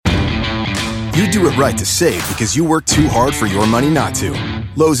You do it right to save because you work too hard for your money not to.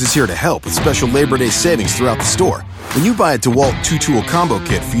 Lowe's is here to help with special Labor Day savings throughout the store. When you buy a DeWalt 2-tool combo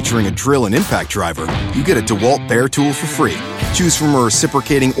kit featuring a drill and impact driver, you get a DeWalt Bear tool for free. Choose from a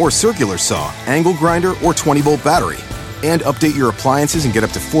reciprocating or circular saw, angle grinder, or 20-volt battery. And update your appliances and get up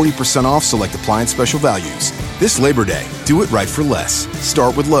to 40% off select appliance special values. This Labor Day, do it right for less.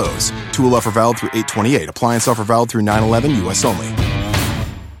 Start with Lowe's. Tool offer valid through 8/28. Appliance offer valid through 9/11, U.S. only.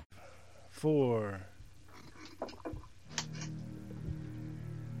 4.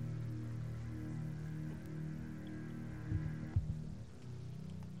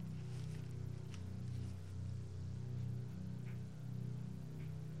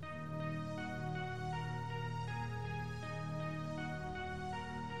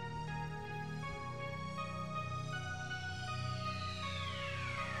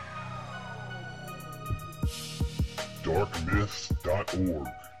 Darkmyths.org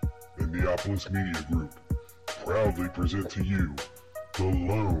and Neopolis Media Group proudly present to you the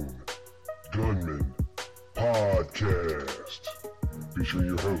Lone Gunman Podcast, featuring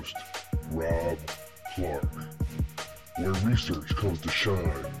your host, Rob Clark, where research comes to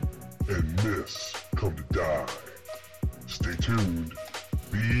shine and myths come to die. Stay tuned.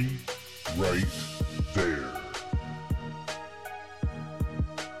 Be right there.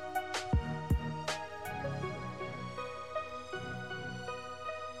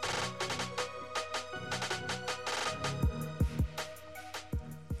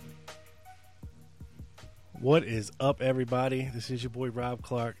 What is up, everybody? This is your boy Rob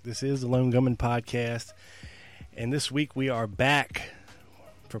Clark. This is the Lone Gunman Podcast, and this week we are back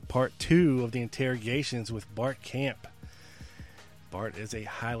for part 2 of the interrogations with Bart Kamp. Bart is a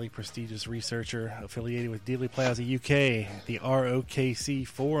highly prestigious researcher affiliated with Dealey Plaza UK, the ROKC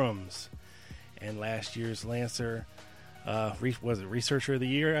forums, and last year's Lancer, was it Researcher of the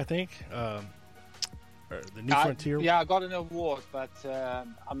Year, I think? Or the New Frontier? Yeah, I got an award, but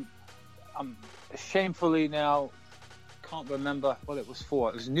I'm shamefully now can't remember what it was for.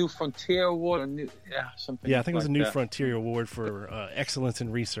 It was a New Frontier Award, or something. Yeah, I think it was like a New that. Frontier Award for excellence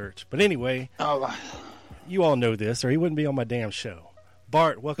in research. But anyway, Oh, you all know this, or he wouldn't be on my damn show.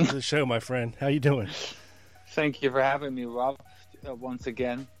 Bart, welcome to the show, my friend. How you doing? thank you for having me, Rob, once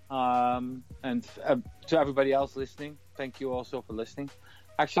again. And to everybody else listening, thank you also for listening.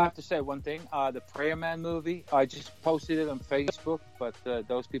 Actually, I have to say one thing. The Prayer Man movie, I just posted it on Facebook, but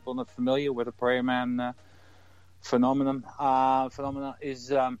those people not familiar with the Prayer Man phenomenon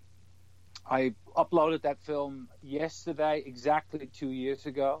is I uploaded that film yesterday, exactly 2 years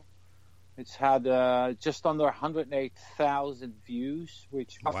ago. It's had just under 108,000 views,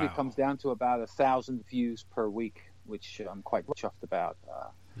 which roughly comes down to about 1,000 views per week, which I'm quite chuffed about.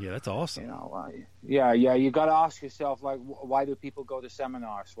 Yeah, that's awesome. You know, you got to ask yourself, like, why do people go to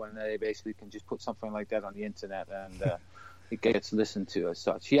seminars when they basically can just put something like that on the internet and it gets listened to as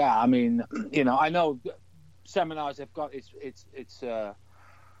such? Yeah, I mean, you know, I know seminars have got its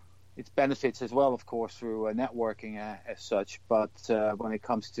benefits as well, of course, through networking as such. But when it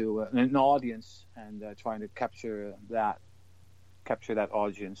comes to an audience and trying to capture that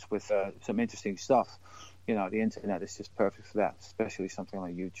audience with some interesting stuff, you know, the internet is just perfect for that, especially something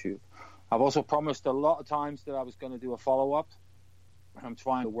like YouTube. I've also promised a lot of times that I was going to do a follow-up. I'm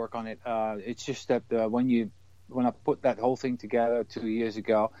trying to work on it. It's just that when I put that whole thing together 2 years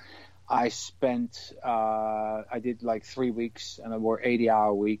ago, I did like 3 weeks, and I worked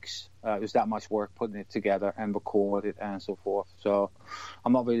 80-hour weeks. It was that much work putting it together and record it and so forth. So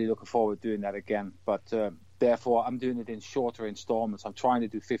I'm not really looking forward to doing that again. But therefore, I'm doing it in shorter installments. I'm trying to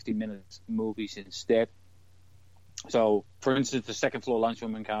do 50-minute movies instead. So, for instance, the Second Floor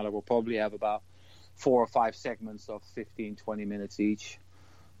Lunchroom Encounter will probably have about 4 or 5 segments of 15, 20 minutes each,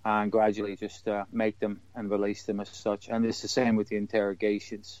 and gradually just make them and release them as such. And it's the same with the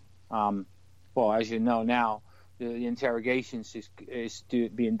interrogations. Well, as you know now, the interrogations is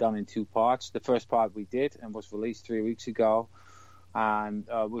being done in 2 parts. The first part we did and was released 3 weeks ago, and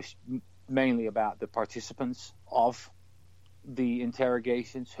was mainly about the participants of the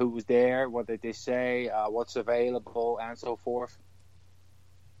interrogations, who was there, what did they say, what's available, and so forth.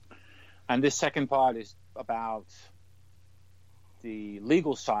 And this second part is about the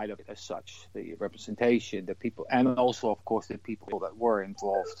legal side of it as such, the representation, the people, and also, of course, the people that were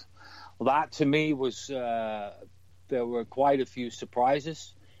involved. Well, that to me was, there were quite a few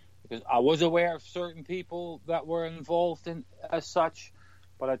surprises, because I was aware of certain people that were involved in as such,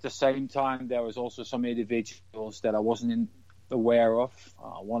 but at the same time, there was also some individuals that I wasn't aware of.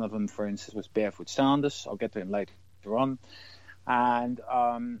 One of them, for instance, was Barefoot Sanders. I'll get to him later on. And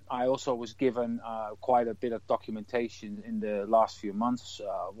I also was given quite a bit of documentation in the last few months.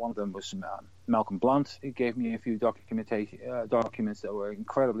 One of them was Malcolm Blunt. He gave me a few documents that were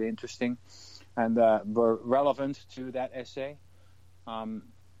incredibly interesting and were relevant to that essay.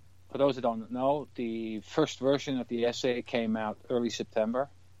 For those who don't know, the first version of the essay came out early September,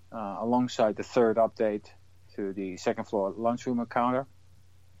 alongside the third update to the second floor lunchroom encounter,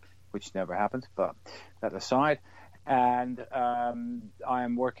 which never happened, but that aside. And I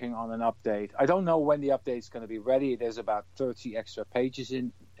am working on an update. I don't know when the update is going to be ready. There's about 30 extra pages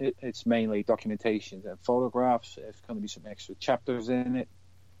in it. It's mainly documentation and photographs. There's going to be some extra chapters in it.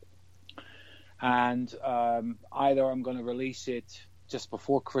 And either I'm going to release it just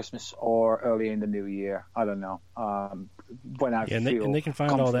before Christmas or early in the new year. I don't know. When I feel and they can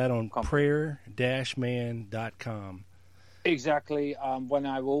find all that on prayer-man.com. Exactly. When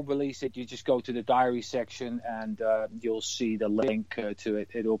I will release it, you just go to the diary section and you'll see the link to it.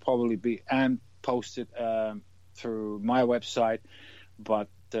 It will probably be posted through my website, but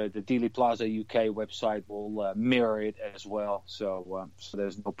the Dealey Plaza UK website will mirror it as well. So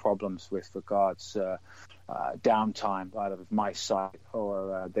there's no problems with regards downtime either of my site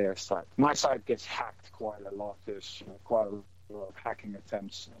or their site. My site gets hacked quite a lot. There's quite a lot of hacking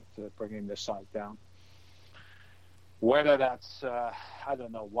attempts to bringing the site down. Whether that's, I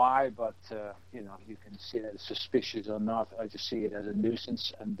don't know why, but, you can see it as suspicious or not. I just see it as a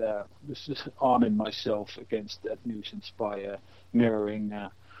nuisance, and this is arming myself against that nuisance by mirroring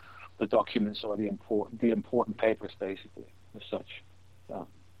the documents or the important papers, basically, as such. So.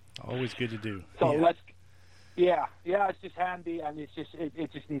 Always good to do. So it's just handy, and it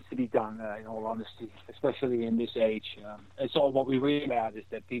just needs to be done. In all honesty, especially in this age, it's all what we read about is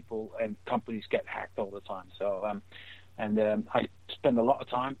that people and companies get hacked all the time. So, I spend a lot of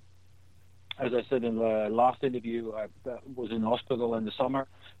time. As I said in the last interview, I was in hospital in the summer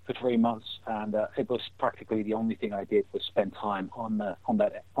for 3 months, and it was practically the only thing I did was spend time on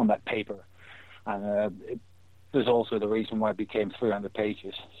that paper. And it was also the reason why it became 300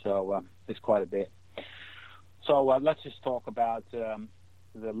 pages. So it's quite a bit. So let's just talk about the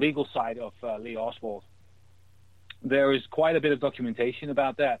legal side of Lee Oswald. There is quite a bit of documentation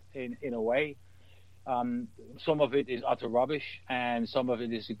about that in a way. Some of it is utter rubbish, and some of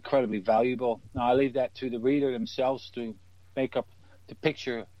it is incredibly valuable. Now, I leave that to the reader themselves to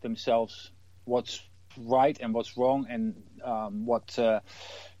picture themselves what's right and what's wrong, and what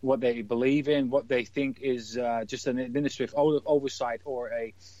they believe in, what they think is just an administrative oversight or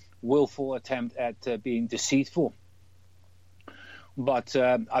a willful attempt at being deceitful. But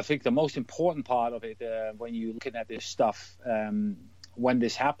I think the most important part of it, when you're looking at this stuff, when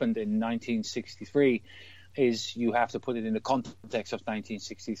this happened in 1963, is you have to put it in the context of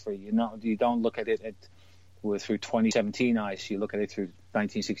 1963. You don't look at it through 2017 eyes. You look at it through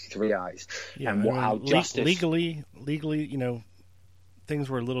 1963 eyes. Yeah, and how justice legally, things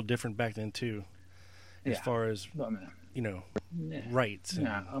were a little different back then too, as far as rights.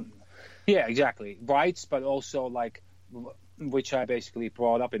 Yeah, exactly, rights, but also which I basically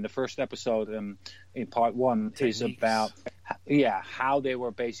brought up in the first episode in part 1, is about how they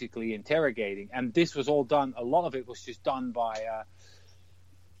were basically interrogating. And this was all done, a lot of it was just done by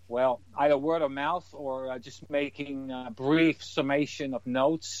either word of mouth or just making a brief summation of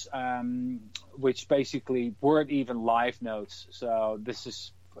notes, which basically weren't even live notes. So this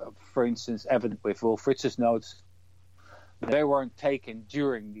is, for instance, evident with Will Fritz's notes. They weren't taken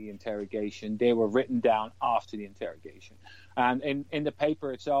during the interrogation. They were written down after the interrogation. And in the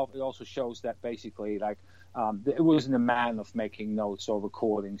paper itself, it also shows that basically, it wasn't a man of making notes or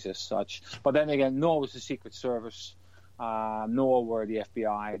recordings as such. But then again, nor was the Secret Service, nor were the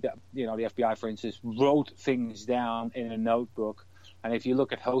FBI. The FBI, for instance, wrote things down in a notebook. And if you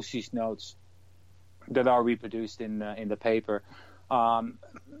look at Hosey's notes that are reproduced in the paper,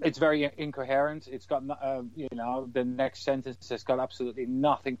 it's very incoherent. It's got, the next sentence has got absolutely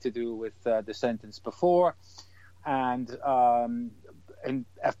nothing to do with the sentence before. And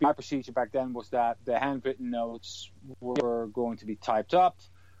FBI procedure back then was that the handwritten notes were going to be typed up,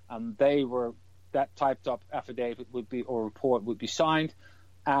 and that typed up affidavit or report would be signed,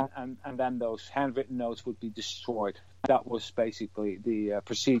 and then those handwritten notes would be destroyed. That was basically the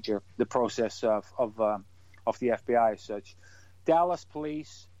procedure, the process of the FBI as such. Dallas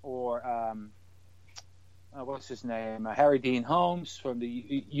police or what's his name, Harry Dean Holmes from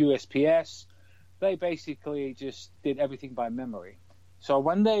the USPS, they basically just did everything by memory. So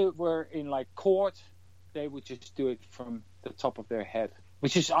when they were in court, they would just do it from the top of their head,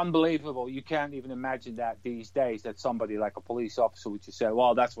 which is unbelievable. You can't even imagine that these days, that somebody like a police officer would just say,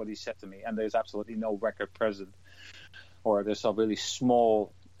 well, that's what he said to me, and there's absolutely no record present. or there's a really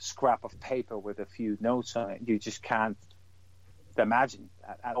small scrap of paper with a few notes on it, you just can't imagine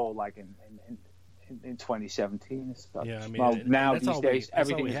that at all, like in 2017 and stuff. Yeah, I mean, well, now that's these days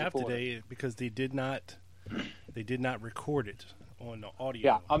everything we is have recorded. today, because they did not record it on the audio.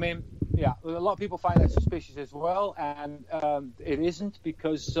 Yeah, I mean, yeah, a lot of people find that suspicious as well, and it isn't,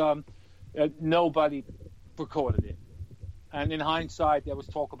 because nobody recorded it. And in hindsight, there was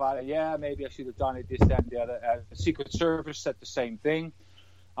talk about it. Yeah, maybe I should have done it, this, that, and the other. The Secret Service said the same thing.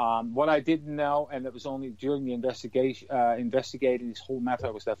 What I didn't know, and it was only during the investigation, investigating this whole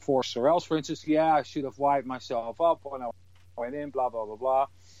matter, was that for Sorrells, for instance, I should have wired myself up when I went in, blah, blah, blah, blah.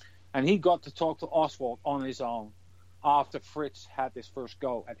 And he got to talk to Oswald on his own after Fritz had this first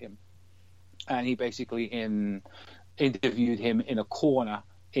go at him. And he basically interviewed him in a corner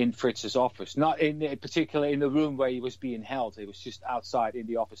in Fritz's office, not particularly in the room where he was being held. It was just outside in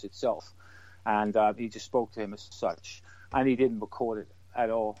the office itself. And he just spoke to him as such. And he didn't record it at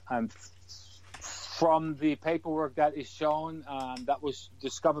all. And from the paperwork that is shown, that was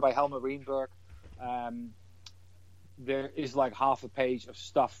discovered by Helmer Reenberg, there is like half a page of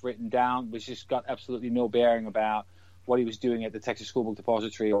stuff written down, which just got absolutely no bearing about what he was doing at the Texas School Book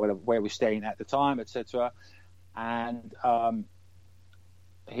Depository, or where he was staying at the time, etc. And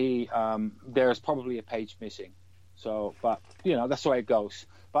there's probably a page missing. So, but that's the way it goes.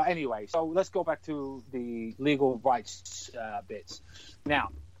 But anyway, so let's go back to the legal rights bits. Now,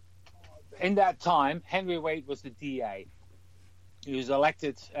 in that time, Henry Wade was the DA. He was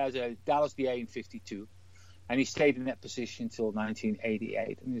elected as a Dallas DA in '52, and he stayed in that position until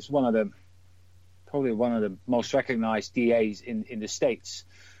 1988. And he's probably one of the most recognized DAs in the States.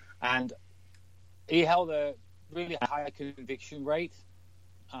 And he held a really high conviction rate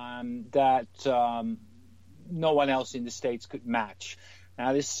that no one else in the States could match.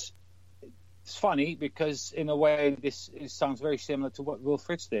 Now, this is funny, because in a way it sounds very similar to what Will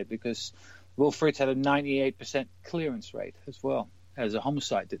Fritz did, because Will Fritz had a 98% clearance rate as well as a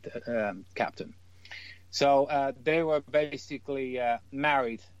homicide captain. So they were basically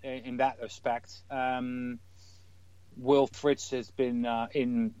married in that respect. Will Fritz has been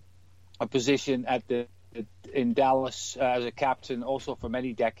in a position in Dallas as a captain also for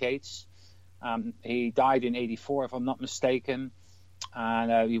many decades. He died in '84, if I'm not mistaken,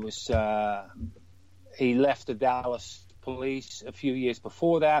 and he left the Dallas police a few years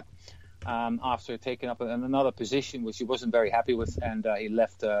before that, after taking up another position which he wasn't very happy with, and he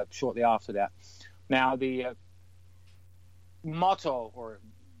left shortly after that. Now, the motto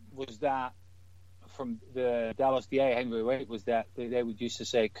was that from the Dallas DA, Henry Wade, was that they would used to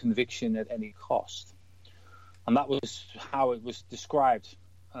say conviction at any cost. And that was how it was described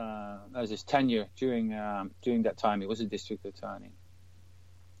as his tenure during that time. He was a district attorney.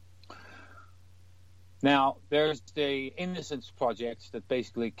 Now, there's the Innocence Project that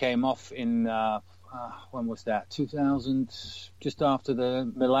basically came off in, when was that? 2000, just after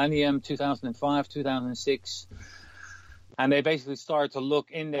the millennium, 2005, 2006. And they basically started to look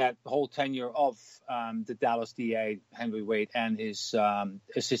in that whole tenure of the Dallas DA, Henry Wade, and his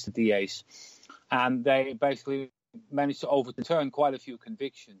assistant DAs. And they basically managed to overturn quite a few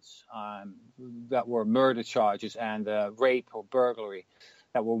convictions that were murder charges and rape or burglary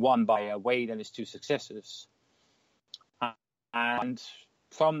that were won by Wade and his two successors. And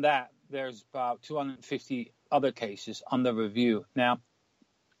from that, there's about 250 other cases under review. Now,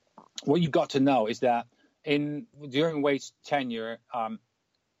 what you've got to know is that during Wade's tenure,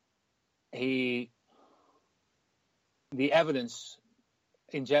 the evidence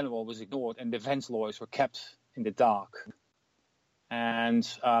in general was ignored, and defense lawyers were kept in the dark. And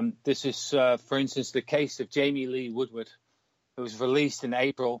this is, for instance, the case of Jamie Lee Woodward, who was released in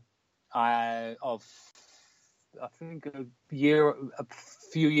April of, I think, a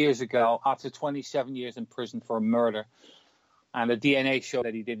few years ago, after 27 years in prison for a murder. And the DNA showed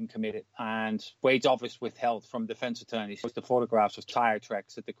that he didn't commit it. And Wade's office withheld from defense attorneys the photographs of tire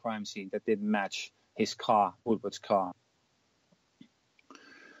tracks at the crime scene that didn't match his car, Woodward's car.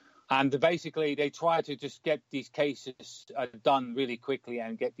 And basically, they tried to just get these cases done really quickly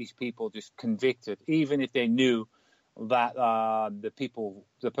and get these people just convicted, even if they knew that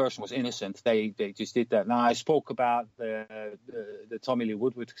the person was innocent. They just did that. Now, I spoke about the Tommy Lee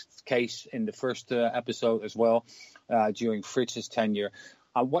Woodward case in the first episode as well during Fritz's tenure.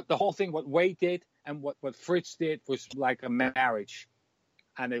 What Wade did and what Fritz did was like a marriage,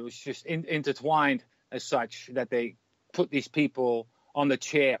 and it was just intertwined as such that they put these people on the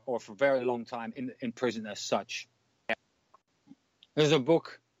chair or for a very long time in prison as such. There's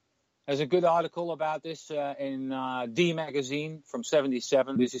a good article about this in D Magazine from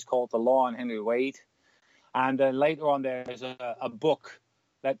 '77. This is called The Law on Henry Wade. And then later on, there's a book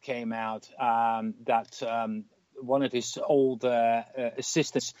that came out that one of his old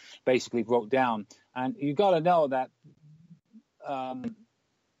assistants basically wrote down. And you got to know that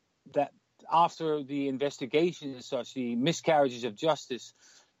that after the investigations and such, the miscarriages of justice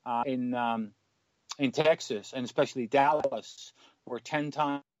in Texas and especially Dallas were 10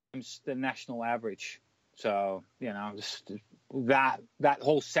 times the national average. So, just that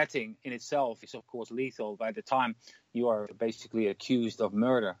whole setting in itself is, of course, lethal by the time you are basically accused of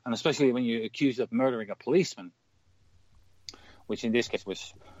murder, and especially when you're accused of murdering a policeman, which in this case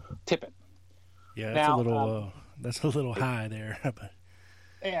was Tippit. Yeah, that's a little high there. But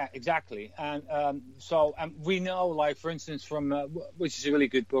yeah, exactly. And so we know, like, for instance, from which is a really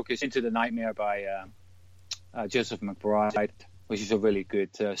good book, is Into the Nightmare by Joseph McBride, which is a really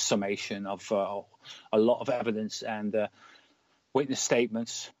good summation of a lot of evidence and witness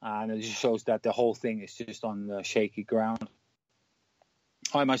statements, and it just shows that the whole thing is just on shaky ground.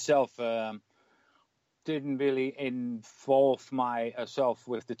 I myself didn't really involve myself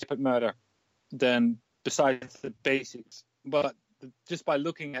with the Tippit murder, then besides the basics, but just by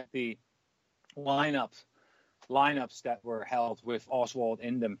looking at the lineups that were held with Oswald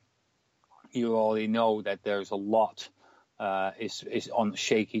in them, you already know that there's a lot is on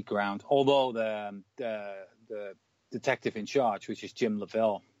shaky ground. Although the detective in charge, which is Jim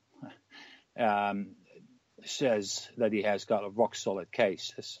Lavelle, says that he has got a rock solid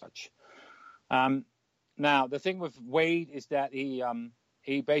case as such. Now the thing with Wade is that he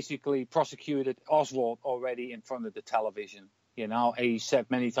basically prosecuted Oswald already in front of the television. He said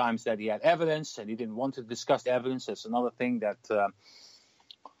many times that he had evidence and he didn't want to discuss the evidence. That's another thing that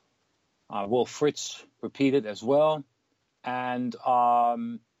Wolf Fritz repeated as well. And,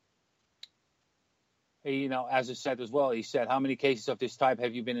 as I said as well, he said, how many cases of this type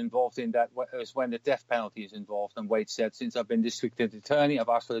have you been involved in that is when the death penalty is involved? And Wade said, since I've been district attorney, I've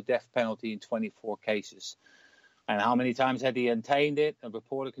asked for the death penalty in 24 cases. And how many times had he obtained it? A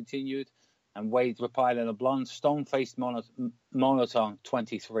reporter continued. And Wade replied in a blunt, stone-faced monotone,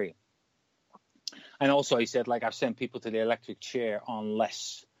 23. And also he said, like, I've sent people to the electric chair on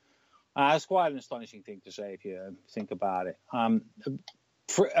less. That's quite an astonishing thing to say if you think about it.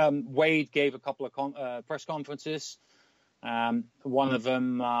 Wade gave a couple of press conferences. One of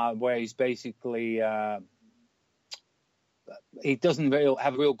them where he's basically he doesn't really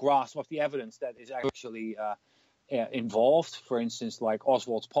have a real grasp of the evidence that is actually involved. For instance, like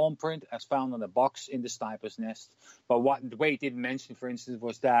Oswald's palm print as found on a box in the sniper's nest. But what Wade didn't mention, for instance,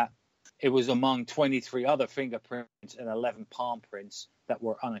 was that it was among 23 other fingerprints and 11 palm prints that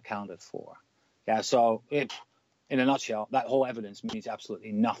were unaccounted for. Yeah, so in a nutshell, that whole evidence means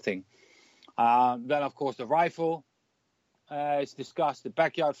absolutely nothing. Then, of course, the rifle is discussed, the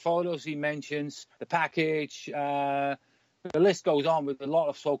backyard photos he mentions, the package. The list goes on with a lot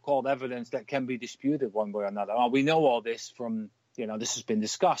of so-called evidence that can be disputed one way or another. We know all this from, this has been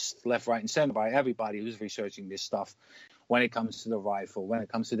discussed left, right, and center by everybody who's researching this stuff when it comes to the rifle, when it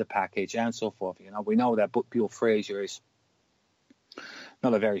comes to the package, and so forth. We know that Bill Frazier is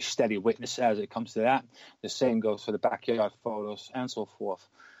not a very steady witness as it comes to that. The same goes for the backyard photos and so forth.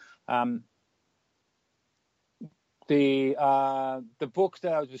 The book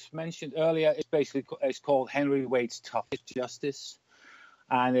that I was mentioned earlier is called Henry Wade's Toughest Justice,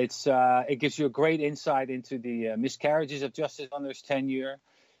 and it gives you a great insight into the miscarriages of justice under his tenure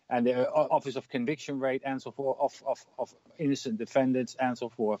and the Office of Conviction Rate and so forth of innocent defendants and so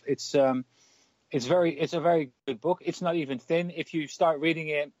forth. It's a very good book. It's not even thin. If you start reading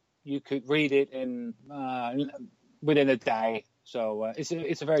it, you could read it in within a day. So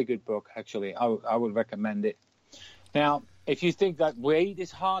it's a very good book, actually. I would recommend it. Now, if you think that Wade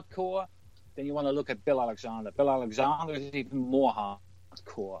is hardcore, then you want to look at Bill Alexander. Bill Alexander is even more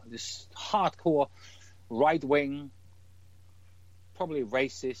hardcore. This hardcore right-wing, probably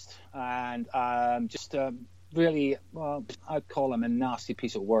racist, and really, well, I'd call him a nasty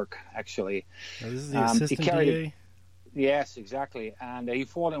piece of work, actually. Now, this is the assistant DA? Yes, exactly. And he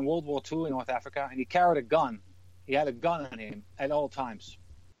fought in World War II in North Africa, and he carried a gun. He had a gun on him at all times.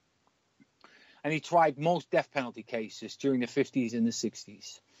 And he tried most death penalty cases during the 50s and the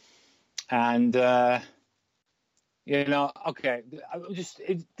 60s. And,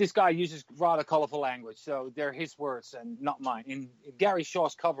 this guy uses rather colorful language, so they're his words and not mine. In Gary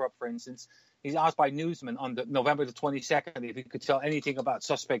Shaw's cover-up, for instance, he's asked by newsmen on November the 22nd if he could tell anything about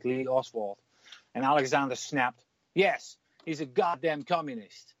suspect Lee Oswald. And Alexander snapped, yes, he's a goddamn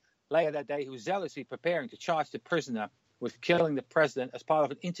communist. Later that day, he was zealously preparing to charge the prisoner with killing the president as part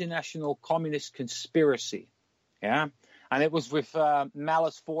of an international communist conspiracy. Yeah, and it was with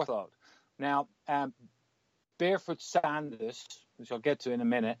malice forethought. Now, Barefoot Sanders, which I'll get to in a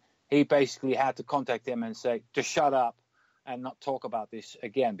minute, he basically had to contact him and say to shut up and not talk about this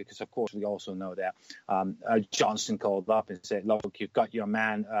again, because of course we also know that Johnson called up and said, look, you've got your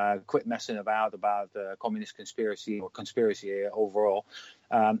man, quit messing about the communist conspiracy or conspiracy overall.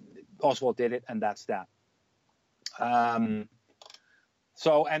 Oswald did it, and that's that.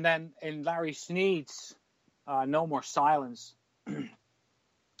 So, and then in Larry Sneed's No More Silence,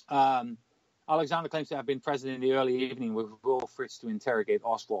 Alexander claims to have been present in the early evening with Will Fritz to interrogate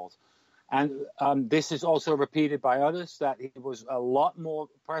Oswald. And this is also repeated by others, that he was a lot more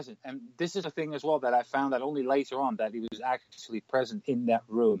present. And this is a thing as well that I found out only later on, that he was actually present in that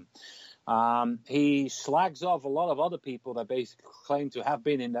room. He slags off a lot of other people that basically claim to have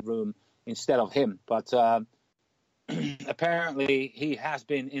been in that room instead of him. But apparently he has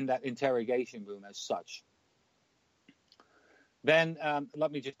been in that interrogation room as such. Then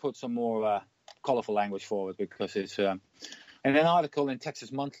let me just put some more colorful language forward, because it's... in an article in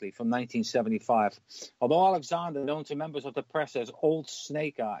Texas Monthly from 1975, although Alexander, known to members of the press as Old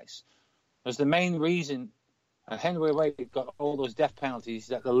Snake Eyes, was the main reason Henry Wade got all those death penalties,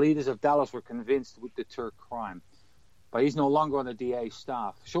 that the leaders of Dallas were convinced would deter crime. But he's no longer on the DA's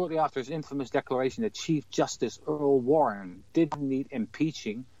staff. Shortly after his infamous declaration that Chief Justice Earl Warren didn't need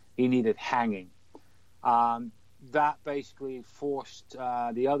impeaching, he needed hanging. That basically forced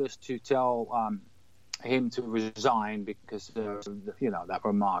the others to tell him to resign, because that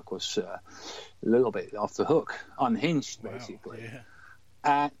remark was a little bit off the hook, unhinged, basically.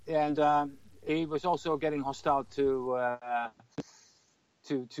 Wow, yeah. And he was also getting hostile to a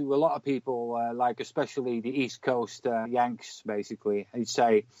lot of people, like especially the East Coast Yanks. Basically, he'd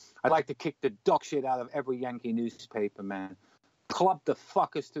say, "I'd like to kick the dog shit out of every Yankee newspaper, man. Club the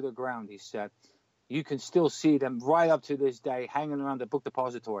fuckers to the ground," he said. "You can still see them right up to this day hanging around the book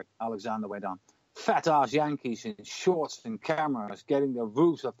depository," Alexander went on. "Fat-ass Yankees in shorts and cameras getting the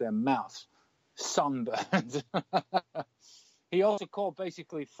roofs of their mouths sunburned." He also called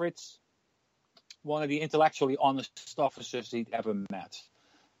basically Fritz one of the intellectually honest officers he'd ever met.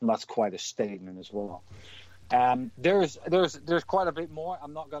 And that's quite a statement as well. There's quite a bit more.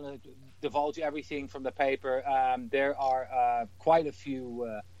 I'm not going to divulge everything from the paper. There are quite a few.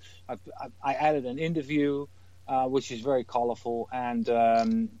 I added an interview, which is very colorful, and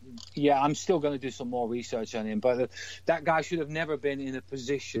I'm still going to do some more research on him. But that guy should have never been in a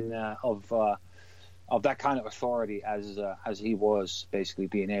position of that kind of authority as he was, basically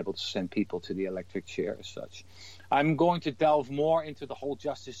being able to send people to the electric chair as such. I'm going to delve more into the whole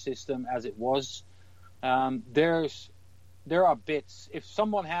justice system as it was. There are bits. If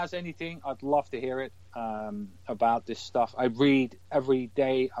someone has anything, I'd love to hear it about this stuff. I read every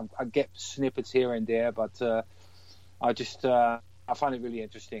day. I get snippets here and there, but I find it really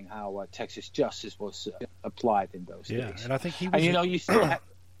interesting how Texas justice was applied in those days. Yeah, and I think he was. And you still have,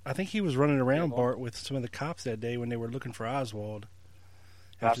 I think he was running around, Bart, with some of the cops that day when they were looking for Oswald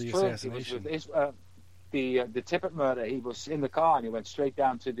after the assassination. He was with the Tippett murder. He was in the car and he went straight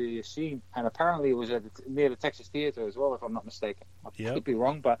down to the scene, and apparently it was near the Texas Theater as well, if I'm not mistaken. I could be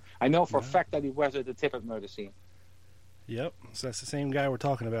wrong, but I know for a fact that he was at the Tippett murder scene. Yep, so that's the same guy we're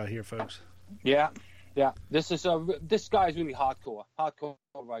talking about here, folks. Yeah. This guy is really hardcore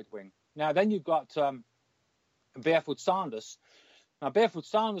right wing. Now then you've got Barefoot Sanders. Now Barefoot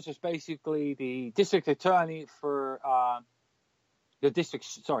Sanders was basically the district attorney for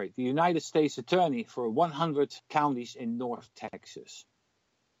the United States attorney for 100 counties in North Texas.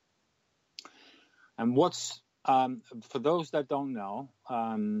 And for those that don't know,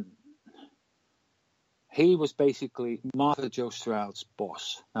 he was basically Martha Jo Stroud's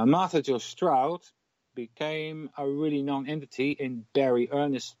boss. Now Martha Jo Stroud became a really known entity in Barry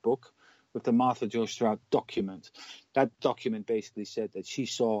Earnest's book with the Martha Jo Stroud document. That document basically said that she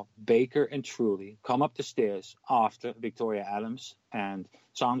saw Baker and Truly come up the stairs after Victoria Adams and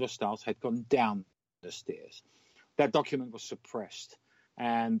Sandra Stiles had gone down the stairs. That document was suppressed.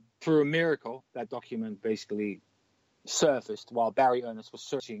 And through a miracle, that document basically surfaced while Barry Earnest was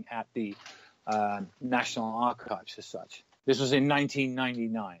searching at the National Archives as such. This was in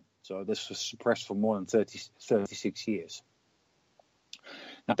 1999. So this was suppressed for more than 36 years.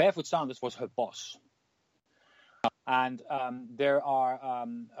 Now, Barefoot Sanders was her boss. And I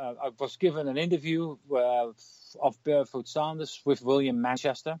was given an interview of Barefoot Sanders with William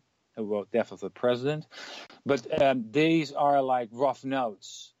Manchester, who wrote Death of the President. But these are like rough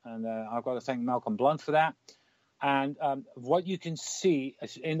notes. And I've got to thank Malcolm Blunt for that. And what you can see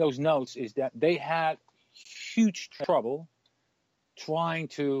in those notes is that they had huge trouble trying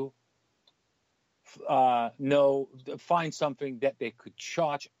to find something that they could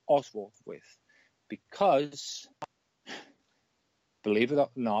charge Oswald with, because, believe it or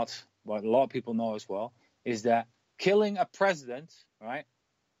not, what a lot of people know as well, is that killing a president, right,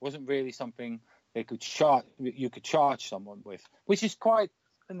 wasn't really something you could charge someone with, which is quite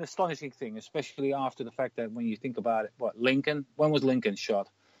an astonishing thing, especially after the fact that when you think about it, when was Lincoln shot?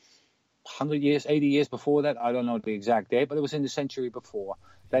 100 years, 80 years before that? I don't know the exact date, but it was in the century before.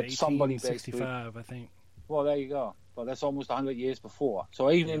 That somebody basically... 1865, I think. Well, there you go. Well, that's almost 100 years before.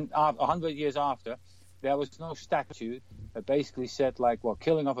 So even 100 years after, there was no statute that basically said, like, well,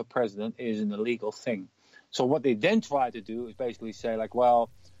 killing of a president is an illegal thing. So what they then tried to do is basically say, like, well,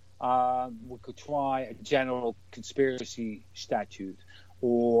 we could try a general conspiracy statute,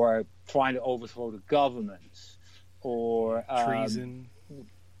 or trying to overthrow the government, or treason,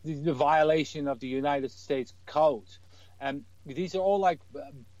 the violation of the United States Code. And these are all like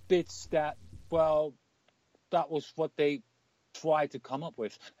bits that, well, that was what they tried to come up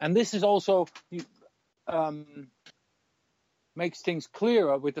with. And this is also makes things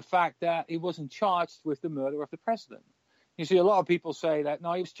clearer with the fact that he wasn't charged with the murder of the president. You see, a lot of people say that,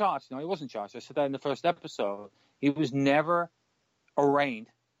 no, he was charged. No, he wasn't charged. I said that in the first episode. He was never arraigned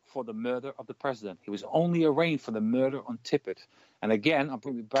for the murder of the president. He was only arraigned for the murder on Tippit. And again, I'll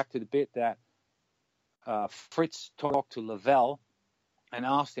bring you back to the bit that Fritz talked to Lavelle and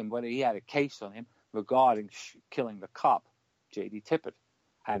asked him whether he had a case on him regarding killing the cop, J.D. Tippit.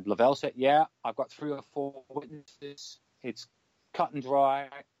 And Lavelle said, yeah, I've got 3 or 4 witnesses. It's cut and dry.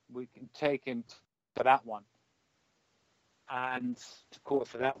 We can take him to that one. And to court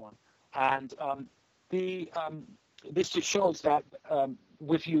for that one. And this just shows that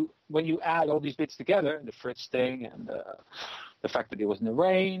when you add all these bits together, the Fritz thing and the fact that he wasn't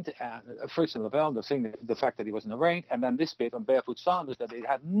arraigned, and Fritz and Lavelle, the fact that he wasn't arraigned, and then this bit on Barefoot Sanders that they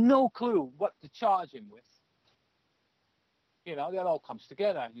had no clue what to charge him with. You know, that all comes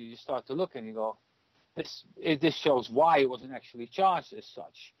together. You just start to look and you go, this shows why he wasn't actually charged as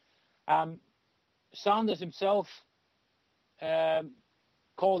such. Sanders himself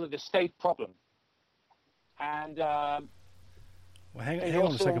called it a state problem. And well, hang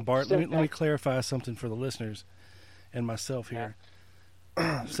on a second, Bart. Let me clarify something for the listeners and myself here.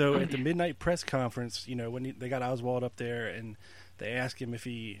 Yeah. So at the midnight press conference, you know, when they got Oswald up there and they asked him if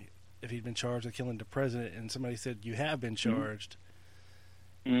he'd been charged with killing the president, and somebody said, you have been charged.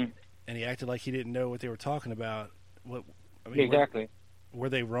 Mm-hmm. And he acted like he didn't know what they were talking about. Exactly. Were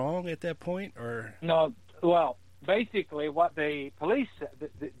they wrong at that point, or no? Well, basically, what the police said,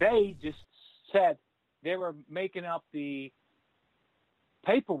 they just said they were making up the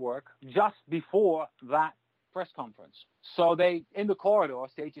paperwork just before that press conference. So they, in the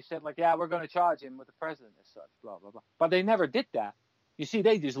corridors, they just said, like, yeah, we're going to charge him with the president as such, blah, blah, blah. But they never did that. You see,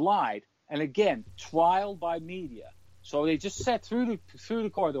 they just lied. And again, trial by media. So they just sat through the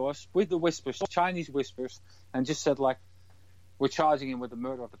corridors with the whispers, Chinese whispers, and just said, like, we're charging him with the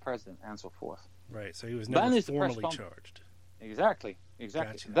murder of the president, and so forth. Right, so he was never formally charged. Exactly.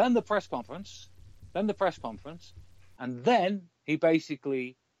 Gotcha. Then the press conference, and then he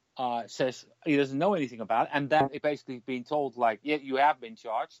basically says he doesn't know anything about it, and then he basically being told, like, yeah, you have been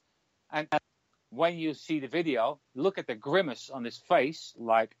charged. And when you see the video, look at the grimace on his face,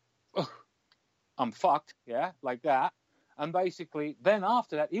 like, I'm fucked, yeah, like that. And basically, then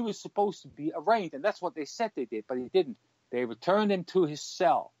after that, he was supposed to be arraigned, and that's what they said they did, but he didn't. They returned him to his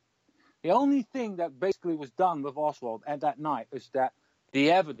cell. The only thing that basically was done with Oswald at that night is that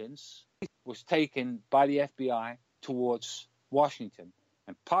the evidence was taken by the FBI towards Washington.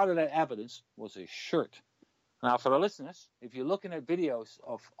 And part of that evidence was his shirt. Now, for the listeners, if you're looking at videos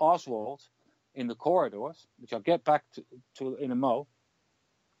of Oswald in the corridors, which I'll get back to in a mo,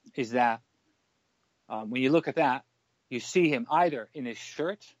 is that when you look at that, you see him either in his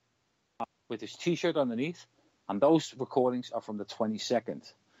shirt with his T-shirt underneath, and those recordings are from the 22nd.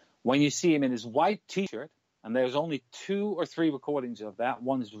 When you see him in his white T-shirt, and there's only 2 or 3 recordings of that.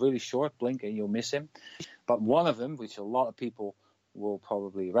 One is really short, blink, and you'll miss him. But one of them, which a lot of people will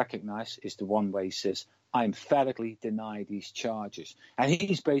probably recognize, is the one where he says, I emphatically deny these charges. And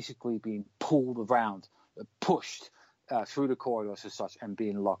he's basically being pulled around, pushed through the corridors as such, and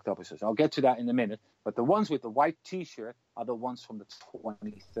being locked up as such. I'll get to that in a minute. But the ones with the white T-shirt are the ones from the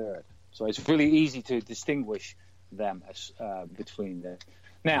 23rd. So it's really easy to distinguish them as between them.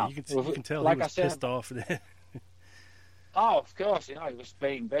 Now, you can tell like he was pissed off. Oh, of course. You know, he was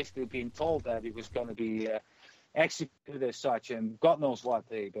basically being told that he was going to be executed as such, and God knows what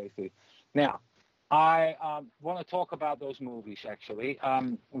they basically. Now, I want to talk about those movies, actually,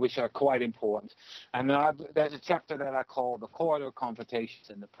 which are quite important. And there's a chapter that I call The Corridor Confrontations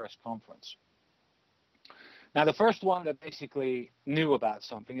in the Press Conference. Now, the first one that basically knew about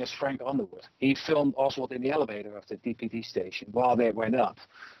something is Frank Underwood. He filmed Oswald in the elevator of the DPD station while they went up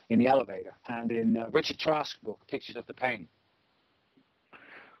in the elevator. And in Richard Trask's book, Pictures of the Pain,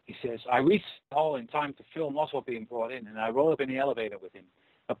 he says, I reached the hall in time to film Oswald being brought in, and I rolled up in the elevator with him.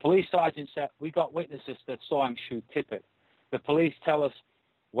 A police sergeant said, we got witnesses that saw him shoot Tippett. The police tell us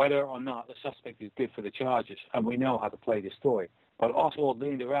whether or not the suspect is good for the charges, and we know how to play the story. But Oswald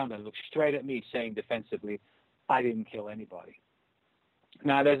leaned around and looked straight at me, saying defensively, I didn't kill anybody.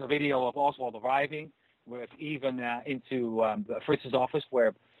 Now, there's a video of Oswald arriving with even into Fritz's office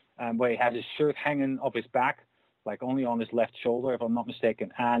where he has his shirt hanging off his back, like only on his left shoulder, if I'm not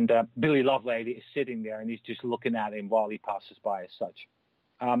mistaken. And Billy Lovelady is sitting there, and he's just looking at him while he passes by as such.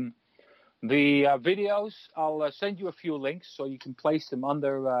 The videos, I'll send you a few links so you can place them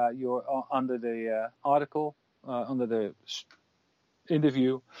under the article, under the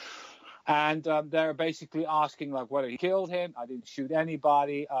interview. And they're basically asking like whether he killed him. I didn't shoot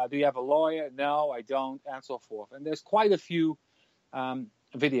anybody. Do you have a lawyer? No, I don't, and so forth. And there's quite a few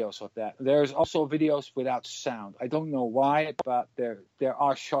videos of that. There's also videos without sound. I don't know why, but there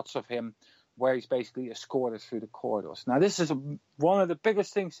are shots of him where he's basically escorted through the corridors. Now, this is one of the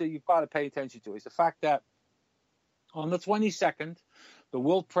biggest things that you've got to pay attention to, is the fact that on the 22nd, the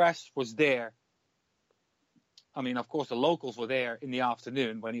world press was there. I mean, of course, the locals were there in the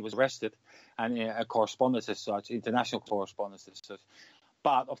afternoon when he was arrested, and a correspondence as such, international correspondence as such.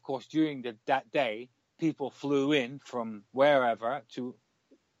 But, of course, during that day, people flew in from wherever to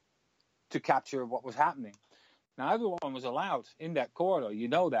capture what was happening. Now, everyone was allowed in that corridor. You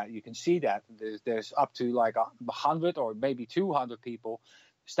know that. You can see that. There's up to like 100 or maybe 200 people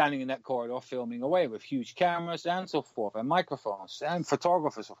standing in that corridor filming away with huge cameras and so forth, and microphones, and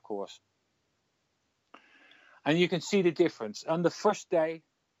photographers, of course. And you can see the difference. On the first day,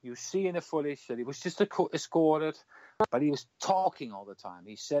 you see in the footage that he was just escorted, but he was talking all the time.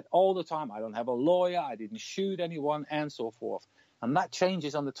 He said all the time, I don't have a lawyer, I didn't shoot anyone, and so forth. And that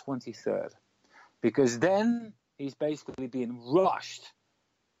changes on the 23rd, because then he's basically being rushed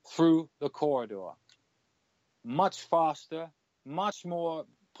through the corridor. Much faster, much more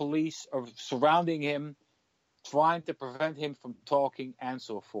police are surrounding him, trying to prevent him from talking, and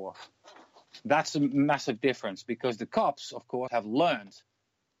so forth. That's a massive difference, because the cops, of course, have learned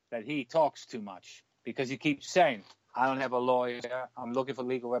that he talks too much, because he keeps saying, I don't have a lawyer, I'm looking for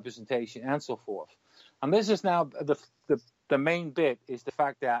legal representation, and so forth. And this is now the main bit, is the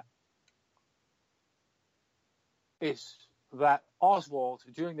fact that Oswald,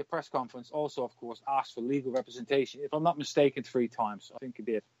 during the press conference, also, of course, asked for legal representation. If I'm not mistaken, 3 times. I think he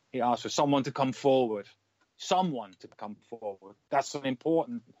did. He asked for someone to come forward. Someone to come forward. That's an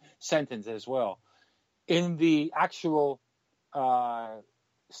important sentence as well. In the actual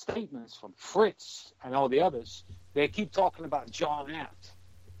statements from Fritz and all the others, they keep talking about John Abt.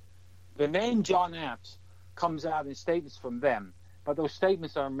 The name John Abt comes out in statements from them, but those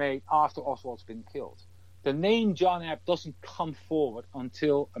statements are made after Oswald's been killed. The name John Abt doesn't come forward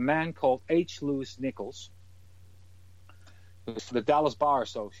until a man called H. Lewis Nichols, who's from the Dallas Bar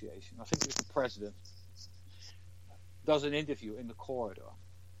Association, I think he was the president, does an interview in the corridor.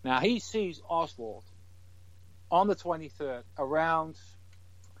 Now, he sees Oswald on the 23rd around,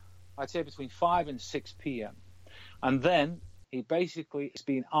 I'd say between 5 and 6 p.m. And then he basically is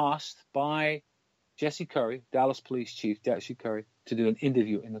being asked by Jesse Curry, Dallas Police Chief Jesse Curry, to do an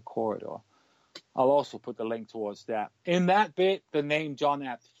interview in the corridor. I'll also put the link towards that. In that bit, the name John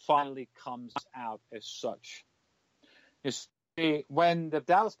Abt finally comes out as such. You see, when the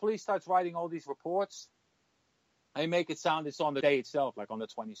Dallas police starts writing all these reports, they make it sound it's on the day itself, like on the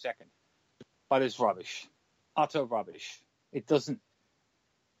 22nd. But it's rubbish. Utter rubbish. It doesn't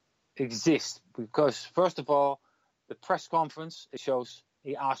exist because, first of all, the press conference, it shows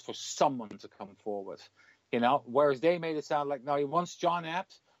he asked for someone to come forward. Whereas they made it sound like, no, he wants John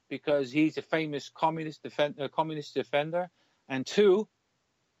Abt because he's a famous communist defender. And 2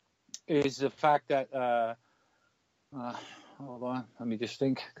 is the fact that, hold on, let me just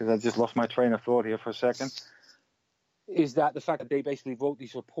think, because I just lost my train of thought here for a second, is that the fact that they basically wrote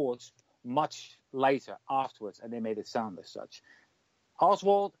these reports much later afterwards, and they made it sound as such.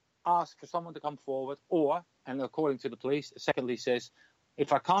 Oswald asked for someone to come forward, and according to the police, secondly says,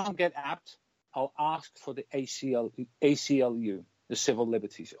 if I can't get Abt, I'll ask for the ACLU, the Civil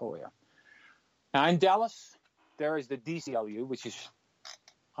Liberties area. Now, in Dallas, there is the DCLU, which is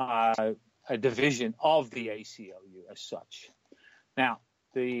a division of the ACLU as such. Now,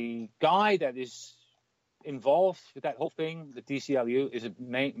 the guy that is involved with that whole thing, the DCLU, is a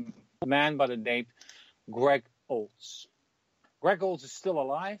man by the name Greg Olds. Greg Olds is still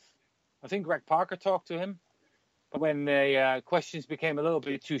alive. I think Greg Parker talked to him. But when the questions became a little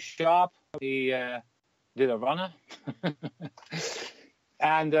bit too sharp, he did a runner.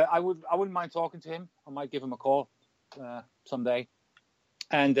 And I wouldn't mind talking to him. I might give him a call someday.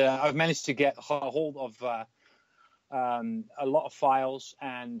 And I've managed to get a hold of a lot of files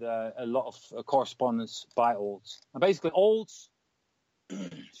and a lot of correspondence by Olds. And basically, Olds,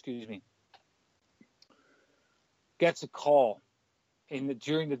 excuse me, gets a call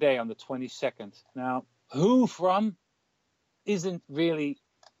during the day on the 22nd. Now, who from isn't really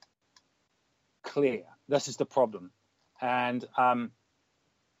clear. This is the problem. And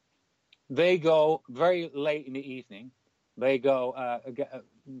they go very late in the evening. They go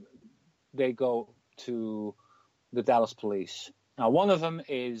to the Dallas police. Now, one of them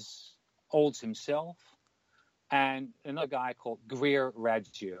is Olds himself, and another guy called Greer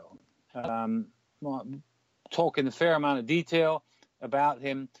Raggio. Talking a fair amount of detail about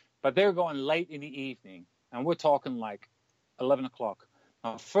him, but they're going late in the evening, and we're talking like 11 o'clock.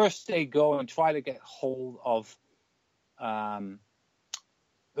 Now, first they go and try to get hold of Earl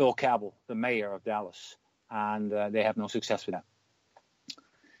Cabell, the mayor of Dallas, and they have no success with that.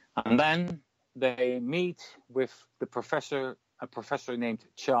 And then they meet with a professor named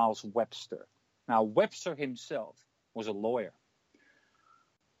Charles Webster. Now, Webster himself was a lawyer,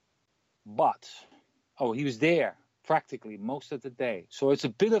 but he was there practically most of the day. So it's a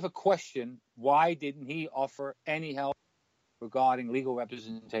bit of a question, why didn't he offer any help regarding legal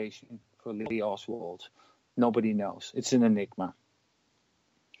representation for Lee Oswald? Nobody knows. It's an enigma.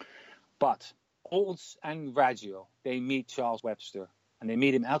 But Olds and Raggio, they meet Charles Webster, and they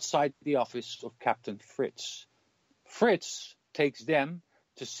meet him outside the office of Captain Fritz. Fritz takes them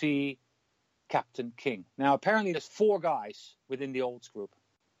to see Captain King. Now, apparently there's 4 guys within the Olds group.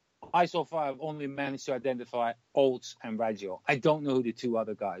 I so far have only managed to identify Olds and Raggio. I don't know who the 2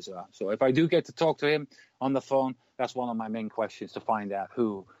 other guys are. So if I do get to talk to him on the phone, that's one of my main questions, to find out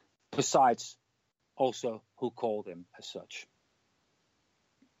who, besides also who called him as such.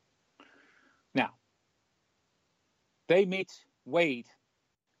 Now, they meet Wade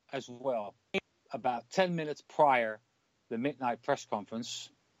as well about 10 minutes prior the midnight press conference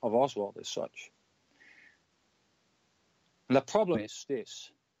of Oswald as such. And the problem is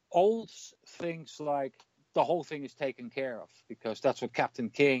this. Olds thinks like the whole thing is taken care of, because that's what Captain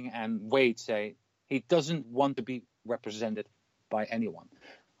King and Wade say. He doesn't want to be represented by anyone.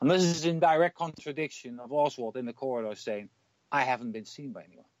 And this is in direct contradiction of Oswald in the corridor saying, I haven't been seen by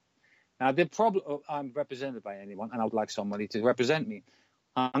anyone. Now, the problem, I'm represented by anyone, and I would like somebody to represent me.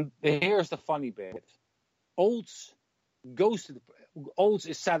 And here's the funny bit. Olds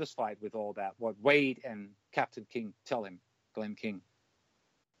is satisfied with all that, what Wade and Captain King tell him, Glenn King.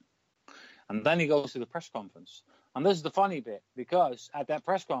 And then he goes to the press conference. And this is the funny bit, because at that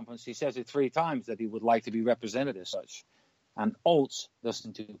press conference, he says it 3 times that he would like to be represented as such. And Olds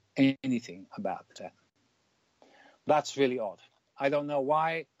doesn't do anything about that. That's really odd. I don't know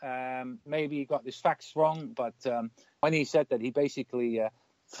why. Maybe he got his facts wrong, but when he said that, he basically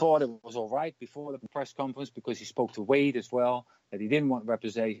thought it was all right before the press conference, because he spoke to Wade as well, that he didn't want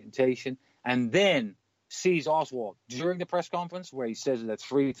representation, and then sees Oswald during the press conference where he says that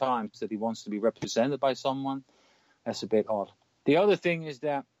 3 times that he wants to be represented by someone. That's a bit odd. The other thing is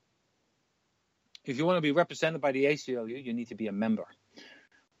that if you want to be represented by the ACLU, you need to be a member.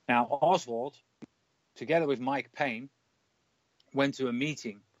 Now, Oswald, together with Mike Payne, went to a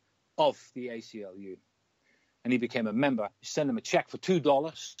meeting of the ACLU, and he became a member. He sent him a check for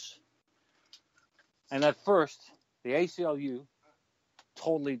 $2. And at first, the ACLU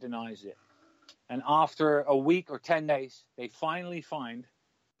totally denies it. And after a week or 10 days, they finally find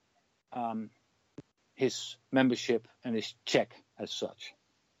his membership and his check as such.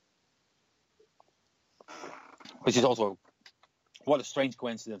 Which is also, what a strange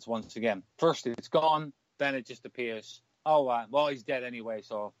coincidence once again. First it's gone, then it just appears. Oh, well, he's dead anyway,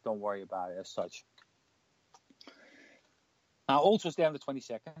 so don't worry about it as such. Now, Olds was there on the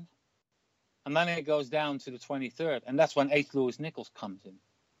 22nd, and then it goes down to the 23rd, and that's when H. Lewis Nichols comes in.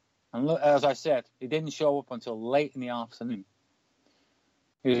 And look, as I said, he didn't show up until late in the afternoon.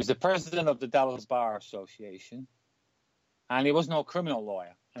 He was the president of the Dallas Bar Association, and he was no criminal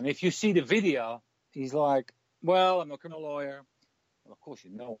lawyer. And if you see the video, he's like, well, I'm a criminal lawyer. Well, of course,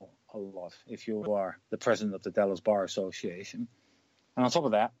 you know a lot if you are the president of the Dallas Bar Association. And on top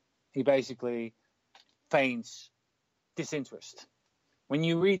of that, he basically feigns disinterest. When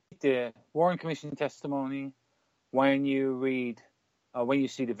you read the Warren Commission testimony, when you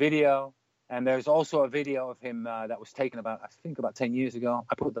see the video, and there's also a video of him that was taken about 10 years ago.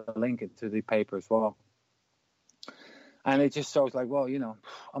 I put the link into the paper as well. And it just shows like, well,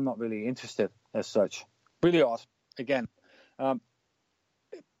 I'm not really interested as such. Really odd. again,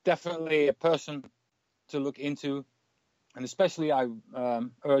 definitely a person to look into, and especially I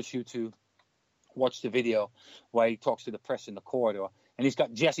urge you to watch the video where he talks to the press in the corridor, and he's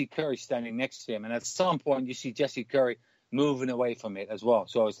got Jesse Curry standing next to him, and at some point you see Jesse Curry moving away from it as well.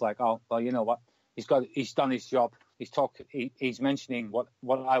 So it's like, oh, well, you know what? He's done his job. He's mentioning what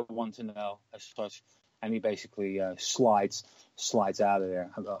I want to know as such, and he basically slides out of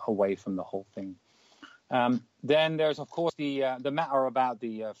there, away from the whole thing. Then there's of course the matter about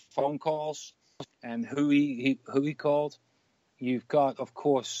the phone calls and who he called. You've got of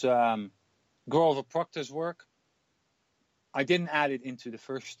course Grover Proctor's work. I didn't add it into the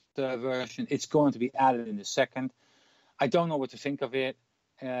first version. It's going to be added in the second. I don't know what to think of it.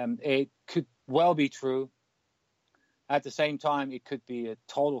 It could well be true. At the same time, it could be a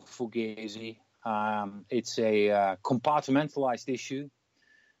total fugazi. It's a compartmentalized issue,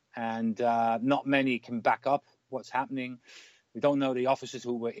 and not many can back up what's happening. We don't know the officers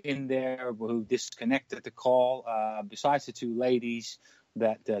who were in there, who disconnected the call, besides the two ladies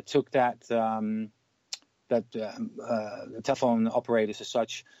that took that the telephone operators as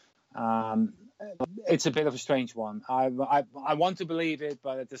such. It's a bit of a strange one. I want to believe it,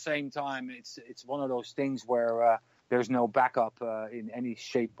 but at the same time, it's one of those things where there's no backup in any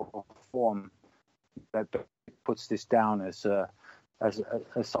shape or form that puts this down as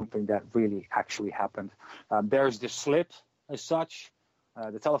something that really actually happened. There's the slip as such,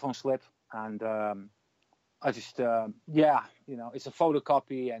 the telephone slip, and I just, it's a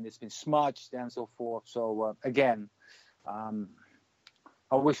photocopy and it's been smudged and so forth. So again,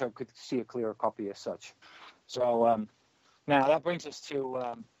 I wish I could see a clearer copy as such. So now that brings us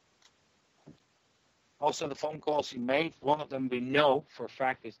to also the phone calls he made. One of them we know for a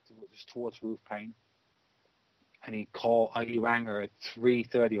fact is towards Ruth Payne, and he rang her at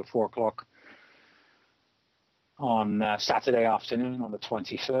 3:30 or 4 o'clock on Saturday afternoon on the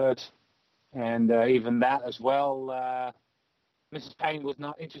 23rd. And even that as well, Mrs. Payne was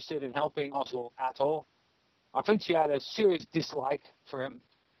not interested in helping Oswald at all. I think she had a serious dislike for him.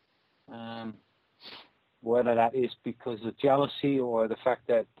 Whether that is because of jealousy or the fact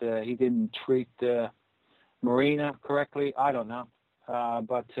that he didn't treat Marina correctly, I don't know.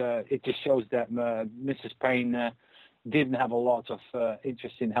 But it just shows that Mrs. Payne didn't have a lot of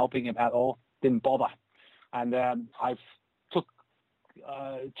interest in helping him at all, didn't bother. And I've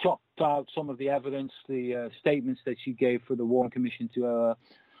chopped out some of the evidence, the statements that she gave for the Warren Commission to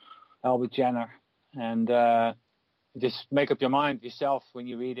Albert Jenner, and just make up your mind yourself when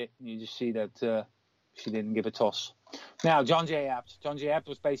you read it, and you just see that she didn't give a toss. Now, John J. Abt. John J. Abt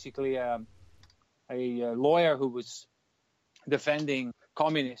was basically a lawyer who was defending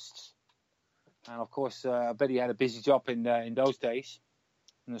communists, and of course, I bet he had a busy job in those days,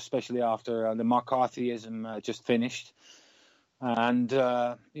 and especially after the McCarthyism just finished. And,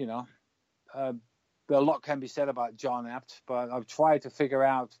 a lot can be said about John Abt, but I've tried to figure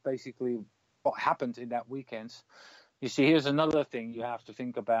out basically what happened in that weekend. You see, here's another thing you have to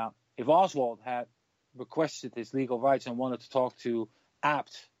think about. If Oswald had requested his legal rights and wanted to talk to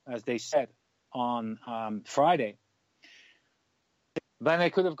Abt, as they said, on Friday, then they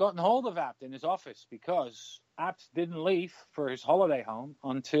could have gotten hold of Abt in his office, because Abt didn't leave for his holiday home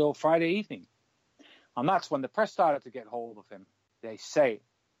until Friday evening. And that's when the press started to get hold of him, they say,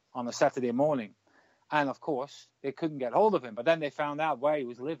 on a Saturday morning. And, of course, they couldn't get hold of him. But then they found out where he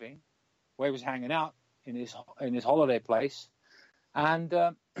was living, where he was hanging out in his holiday place. And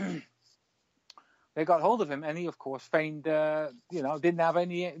they got hold of him. And he, of course, feigned, didn't have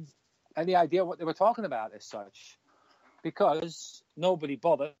any idea what they were talking about as such, because nobody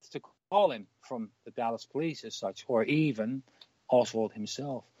bothered to call him from the Dallas police as such, or even Oswald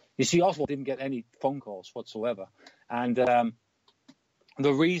himself. You see, Oswald didn't get any phone calls whatsoever. And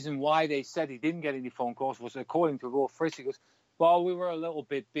the reason why they said he didn't get any phone calls was, according to Rolf Fritz, he goes, well, we were a little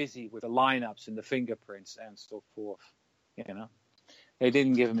bit busy with the lineups and the fingerprints and so forth. They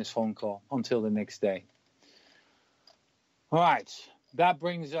didn't give him his phone call until the next day. All right. That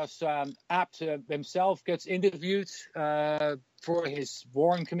brings us, Abt himself gets interviewed for his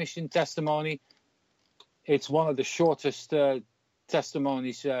Warren Commission testimony. It's one of the shortest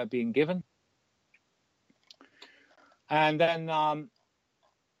testimonies being given. And then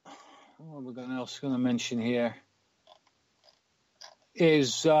what we're else going to mention here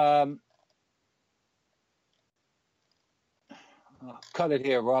is cut it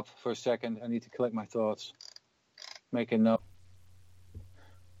here, Rob, for a second. I need to collect my thoughts. Make a note.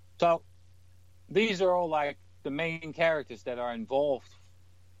 So these are all like the main characters that are involved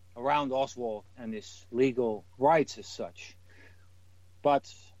around Oswald and his legal rights as such.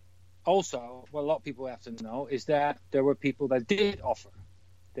 But also, what a lot of people have to know is that there were people that did offer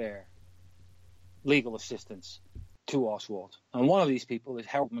their legal assistance to Oswald. And one of these people is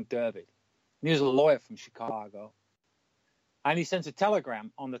Harold McDermott. He was a lawyer from Chicago. And he sends a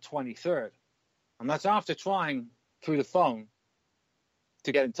telegram on the 23rd. And that's after trying through the phone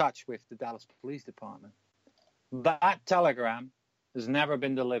to get in touch with the Dallas Police Department. That telegram has never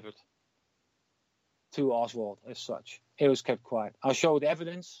been delivered to Oswald as such. It was kept quiet. I'll show the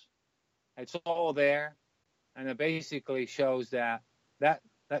evidence. It's all there. And it basically shows that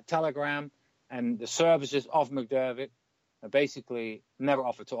telegram and the services of McDermott are basically never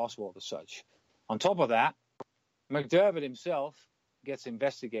offered to Oswald as such. On top of that, McDermott himself gets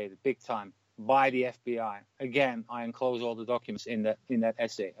investigated big time by the FBI. Again, I enclose all the documents in that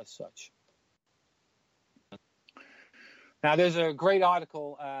essay as such. Now, there's a great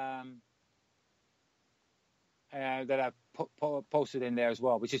article that I posted in there as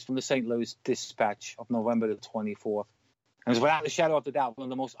well, which is from the St. Louis Dispatch of November the 24th. And it's without a shadow of a doubt one of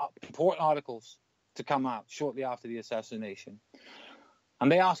the most important articles to come out shortly after the assassination.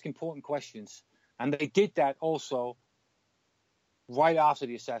 And they ask important questions. And they did that also right after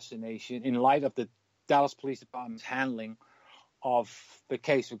the assassination in light of the Dallas Police Department's handling of the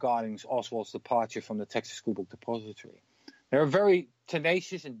case regarding Oswald's departure from the Texas School Book Depository. They're very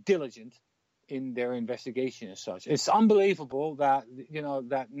tenacious and diligent in their investigation as such. It's unbelievable that,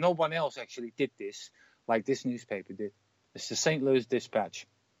 that no one else actually did this like this newspaper did. It's the St. Louis Dispatch.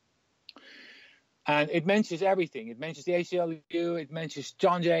 And it mentions everything. It mentions the ACLU, it mentions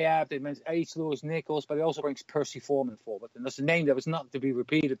John J. Abt, it mentions H. Lewis Nichols, but it also brings Percy Foreman forward. And that's a name that was not to be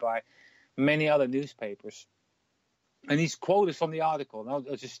repeated by many other newspapers. And he's quoted from the article, and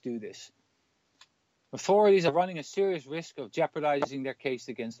I'll just do this. Authorities are running a serious risk of jeopardizing their case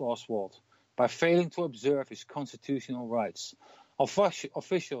against Oswald by failing to observe his constitutional rights.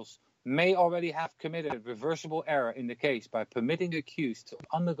 Officials may already have committed a reversible error in the case by permitting the accused to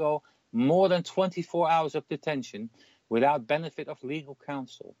undergo more than 24 hours of detention without benefit of legal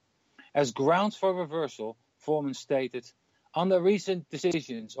counsel. As grounds for reversal, Foreman stated, under recent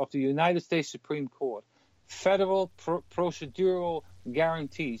decisions of the United States Supreme Court, federal procedural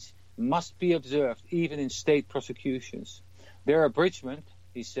guarantees must be observed even in state prosecutions. Their abridgment,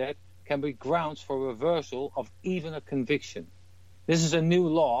 he said, can be grounds for reversal of even a conviction. This is a new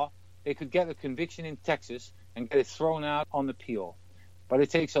law. They could get a conviction in Texas and get it thrown out on appeal. But it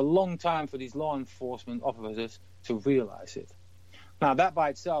takes a long time for these law enforcement officers to realize it. Now, that by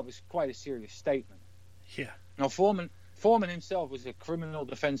itself is quite a serious statement. Yeah. Now, Foreman himself was a criminal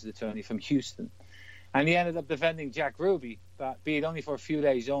defense attorney from Houston. And he ended up defending Jack Ruby, but be it only for a few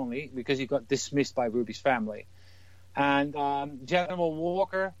days only, because he got dismissed by Ruby's family. And General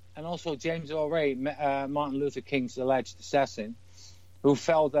Walker and also James Earl Ray, Martin Luther King's alleged assassin, who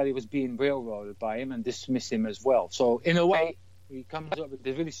felt that he was being railroaded by him and dismissed him as well. So in a way, he comes up with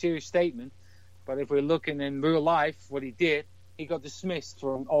a really serious statement. But if we're looking in real life, what he did, he got dismissed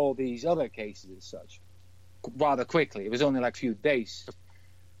from all these other cases as such rather quickly. It was only like a few days.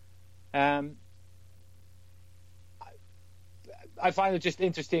 I find it just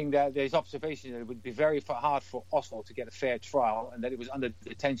interesting that there's observation that it would be very hard for Oswald to get a fair trial and that it was under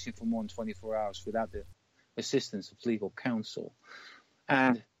detention for more than 24 hours without the assistance of legal counsel.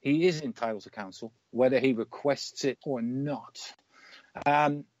 And he is entitled to counsel, whether he requests it or not.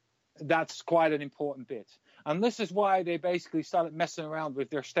 That's quite an important bit. And this is why they basically started messing around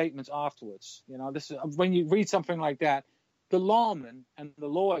with their statements afterwards. This is, when you read something like that, the lawmen and the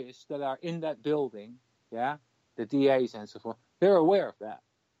lawyers that are in that building, the DAs and so forth, they're aware of that.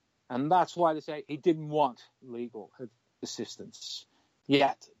 And that's why they say he didn't want legal assistance.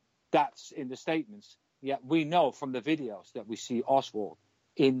 Yet, that's in the statements. Yet we know from the videos that we see Oswald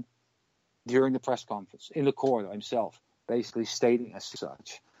during the press conference, in the corridor himself, basically stating as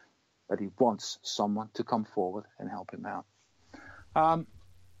such that he wants someone to come forward and help him out.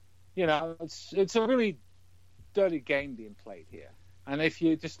 It's a really dirty game being played here. And if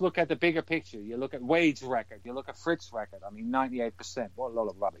you just look at the bigger picture, you look at Wade's record, you look at Fritz's record, 98%, what a lot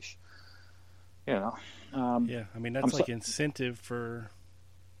of rubbish. That's like incentive for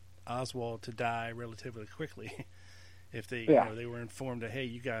Oswald to die relatively quickly. If they they were informed that, hey,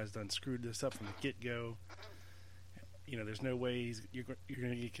 you guys done screwed this up from the get-go, there's no way you're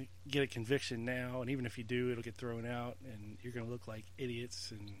going to get a conviction now, and even if you do, it'll get thrown out, and you're going to look like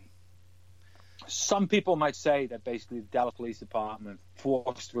idiots. And some people might say that basically the Dallas Police Department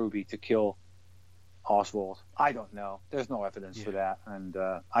forced Ruby to kill Oswald. I don't know. There's no evidence for that, and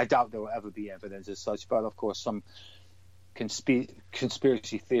I doubt there will ever be evidence as such. But of course, some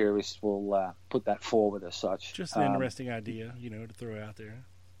conspiracy theorists will put that forward as such. Just an interesting idea, to throw out there.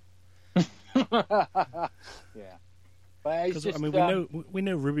 Yeah. But it's just, we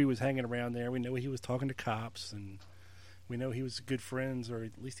know Ruby was hanging around there. We know he was talking to cops, and we know he was good friends, or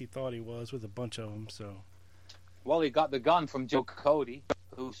at least he thought he was, with a bunch of them. So, well, he got the gun from Joe Cody,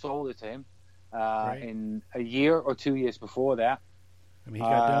 who sold it to him right. in a year or 2 years before that. I mean, he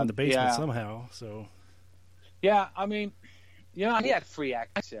got down in the basement somehow. So, yeah, I mean, he had free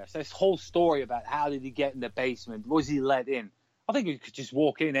access. This whole story about how did he get in the basement? Was he let in? I think he could just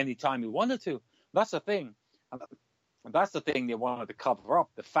walk in any time he wanted to. That's the thing. And that's the thing they wanted to cover up,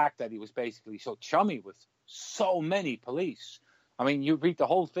 the fact that he was basically so chummy with so many police. I mean, you read the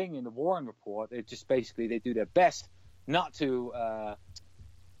whole thing in the Warren report. It just basically, they do their best not to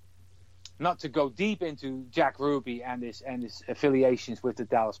go deep into Jack Ruby and his affiliations with the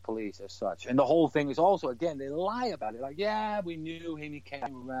Dallas police as such. And the whole thing is also, again, they lie about it. Like, yeah, we knew him. He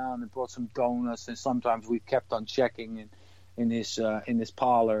came around and brought some donuts, and sometimes we kept on checking in his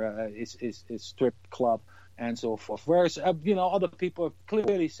parlor, his strip club, and so forth. Whereas, other people have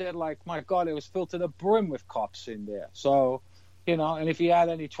clearly said, like, my God, it was filled to the brim with cops in there. So, and if he had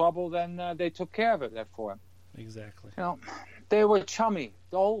any trouble, then they took care of it for him. Exactly. They were chummy.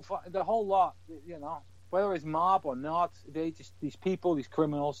 The whole lot, whether it's mob or not, these people, these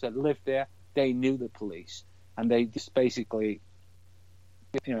criminals that lived there, they knew the police. And they just basically,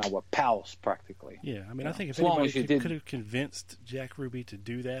 were pals practically. Yeah, I mean, I think if anybody could have convinced Jack Ruby to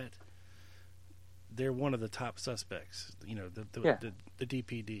do that, they're one of the top suspects, the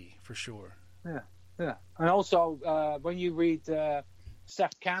DPD, for sure. Yeah, yeah. And also, when you read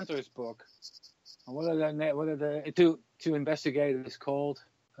Seth Cantor's book, what are the two investigators called?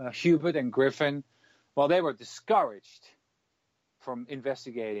 Hubert and Griffin. Well, they were discouraged from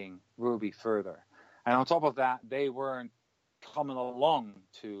investigating Ruby further. And on top of that, they weren't coming along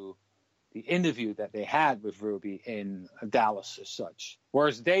to the interview that they had with Ruby in Dallas as such.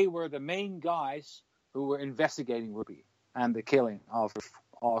 Whereas they were the main guys who were investigating Ruby and the killing of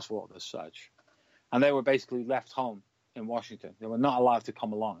Oswald as such. And they were basically left home in Washington. They were not allowed to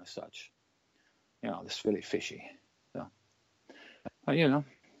come along as such. It's really fishy. So, but,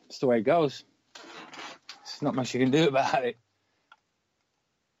 it's the way it goes. There's not much you can do about it.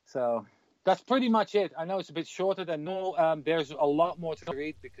 So that's pretty much it. I know it's a bit shorter than normal. There's a lot more to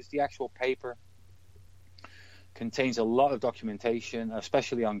read because the actual paper contains a lot of documentation,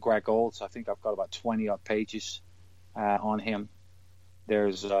 especially on Greg Olds. I think I've got about 20 odd pages on him.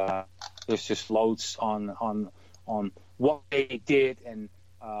 There's just loads on what they did, and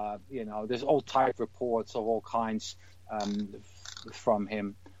there's all type reports of all kinds from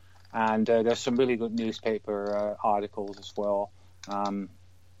him, and there's some really good newspaper articles as well. And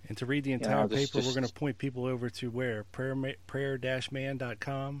to read the entire paper, we're going to point people over to where?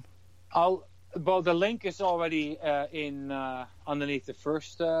 prayer-man.com? Well, the link is already in underneath the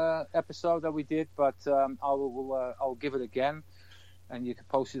first episode that we did, but I'll give it again, and you can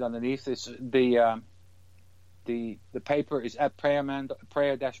post it underneath. It's the paper is at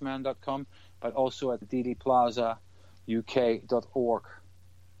prayer-man.com, but also at dealeyplazauk.org.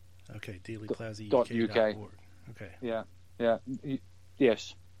 Okay, dealeyplazauk.org. Okay. Yeah.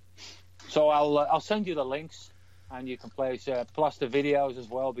 Yes. So I'll send you the links, and you can place plus the videos as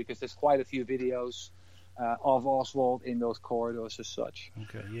well, because there's quite a few videos of Oswald in those corridors as such.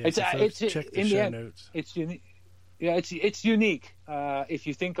 Okay, yeah. It's check the show notes. It's unique. Yeah, it's unique if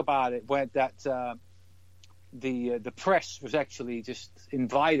you think about it. Where that the press was actually just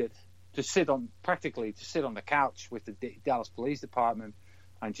invited to sit on the couch with the Dallas Police Department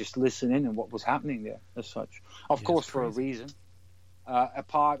and just listen in on what was happening there as such. Of course, for a reason. A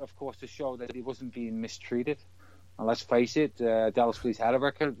part, of course, to show that he wasn't being mistreated. And let's face it, Dallas Police had a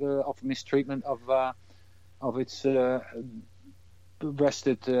record of mistreatment of its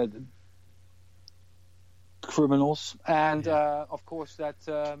arrested criminals, and of course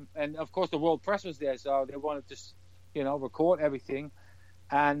the world press was there, so they wanted to, record everything,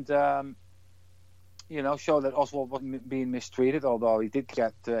 and show that Oswald wasn't being mistreated, although he did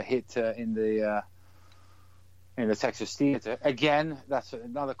get hit in the Texas theater. Again, that's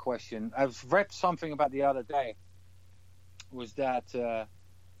another question. I've read something about the other day, was that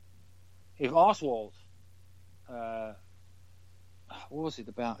if Oswald, what was it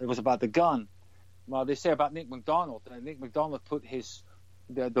about? It was about the gun. Well, they say about Nick McDonald. Nick McDonald put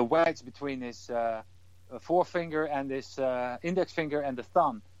the wedge between his forefinger and his index finger and the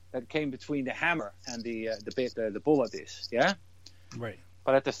thumb that came between the hammer and the bullet is. Yeah, right.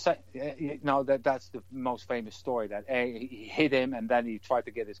 But at the that's the most famous story, that he hit him and then he tried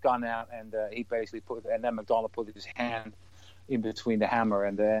to get his gun out, and he basically and then McDonald put his hand in between the hammer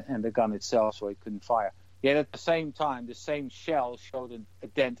and the gun itself, so he couldn't fire. Yet at the same time, the same shell showed a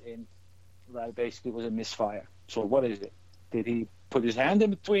dent that basically was a misfire. So what is it? Did he put his hand in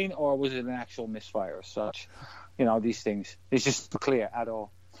between, or was it an actual misfire as such? These things. It's just clear at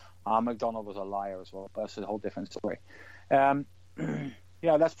all. McDonald was a liar as well, but that's a whole different story.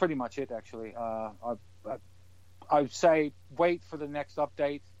 Yeah, that's pretty much it, actually. I would say wait for the next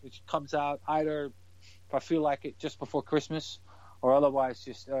update, which comes out either, if I feel like it, just before Christmas, or otherwise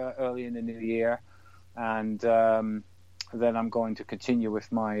just early in the new year. And then I'm going to continue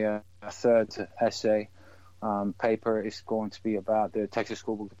with my third essay. Paper is going to be about the Texas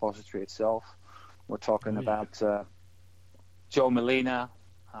School Book Depository itself. We're talking about Joe Molina,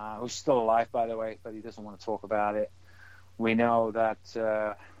 who's still alive, by the way, but he doesn't want to talk about it. We know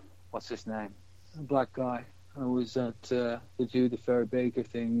that, what's his name? A black guy who was at the Judah Ferry Baker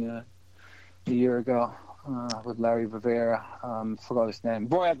thing a year ago with Larry Rivera. Forgot his name.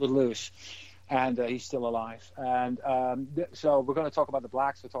 Roy Edward Lewis. And he's still alive. And so we're going to talk about the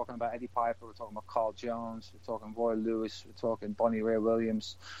blacks. We're talking about Eddie Piper. We're talking about Carl Jones. We're talking Roy Lewis. We're talking Bonnie Ray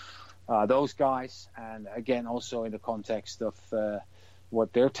Williams. Those guys. And again, also in the context of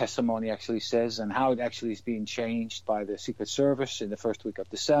what their testimony actually says and how it actually is being changed by the Secret Service in the first week of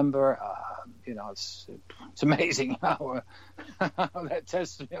December. It's amazing how that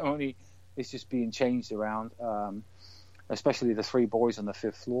testimony is just being changed around, especially the three boys on the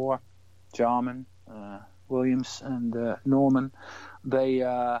fifth floor. Jarman, Williams, and Norman, they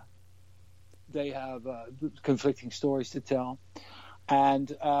have conflicting stories to tell. And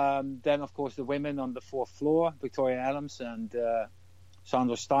then, of course, the women on the fourth floor, Victoria Adams and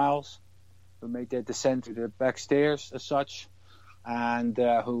Sandra Stiles, who made their descent to the back stairs as such, and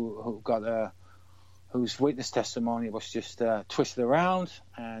whose witness testimony was just twisted around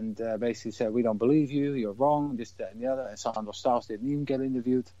and basically said, we don't believe you, you're wrong, this, that, and the other. And Sandra Stiles didn't even get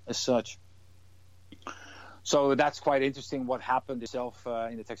interviewed as such. So that's quite interesting what happened itself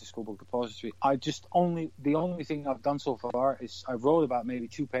in the Texas School Book Depository. The only thing I've done so far is I wrote about maybe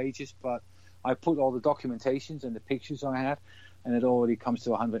 2 pages, but I put all the documentations and the pictures I had, and it already comes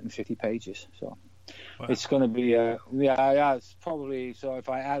to 150 pages. So wow. It's going to be, it's probably, so if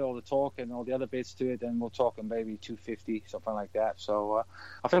I add all the talk and all the other bits to it, then we'll talk on maybe 250, something like that. So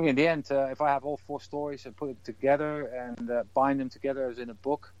I think in the end, if I have all 4 stories and put it together and bind them together as in a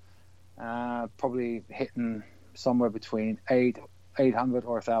book, probably hitting somewhere between 800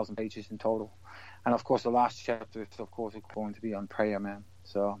 or 1,000 pages in total. And of course, the last chapter is, of course, going to be on Prayer Man.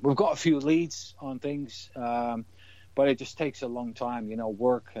 So we've got a few leads on things, but it just takes a long time,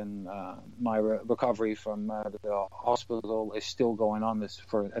 work, and my recovery from the hospital is still going on this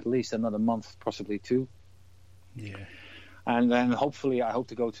for at least another month, possibly 2. Yeah. And then hopefully I hope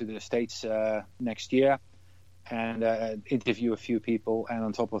to go to the States next year and interview a few people, and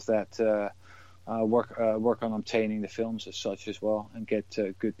on top of that work on obtaining the films as such as well, and get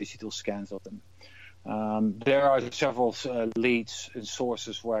good digital scans of them. There are several leads and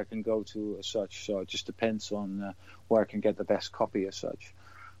sources where I can go to as such, so it just depends on where I can get the best copy as such.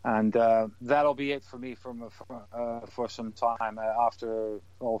 And that'll be it for me for some time after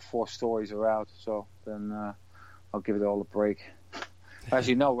all 4 stories are out. So then I'll give it all a break. As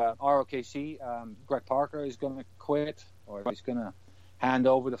you know, ROKC, Greg Parker is going to quit, or he's going to hand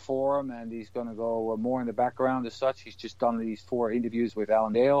over the forum, and he's going to go more in the background as such. He's just done these 4 interviews with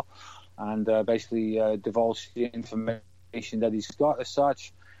Alan Dale, and basically divulged the information that he's got as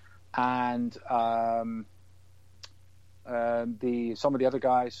such. And some of the other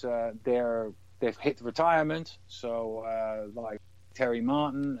guys, they've hit retirement. So like Terry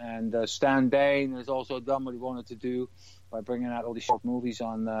Martin and Stan Bain has also done what he wanted to do by bringing out all these short movies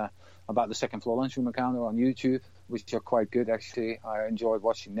on about the Second Floor Lunchroom encounter on YouTube, which are quite good actually. I enjoyed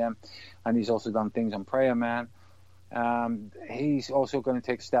watching them. And he's also done things on Prayer Man. He's also going to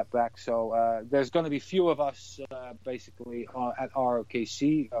take a step back. So there's going to be few of us basically at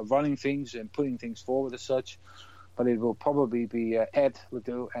ROKC running things and putting things forward as such. But it will probably be Ed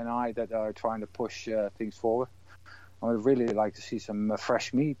Ledoux and I that are trying to push things forward. I would really like to see some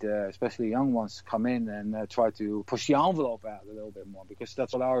fresh meat, especially young ones, come in and try to push the envelope out a little bit more, because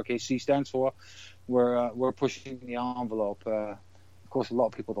that's what ROKC stands for. We're pushing the envelope. Of course, a lot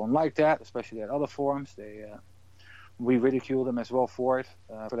of people don't like that, especially at other forums. We ridicule them as well for it,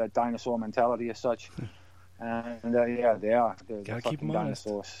 for that dinosaur mentality as such. And they are. They're gotta keep them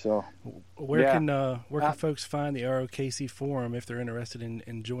dinosaurs. So where can folks find the ROKC forum if they're interested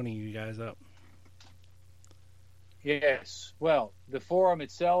in joining you guys up? Yes. Well, the forum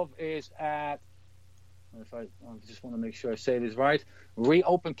itself is at, I just want to make sure I say this right,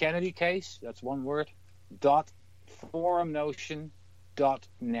 Reopen Kennedy Case, that's one word,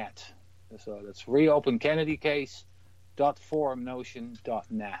 .forumnotion.net. So that's Reopen Kennedy Case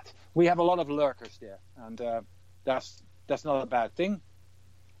www.forumnotion.net. We have a lot of lurkers there, and that's not a bad thing.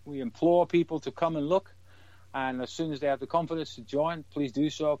 We implore people to come and look, and as soon as they have the confidence to join, please do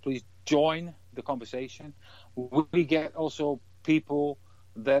so. Please join the conversation. We get also people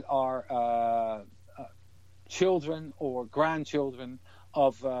that are children or grandchildren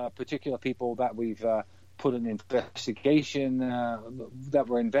of particular people that we've put an investigation that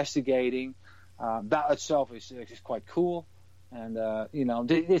we're investigating. That itself is quite cool, and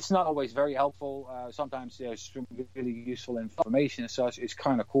it's not always very helpful. Sometimes there's really useful information and such. It's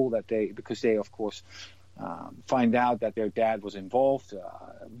kind of cool that because they of course find out that their dad was involved.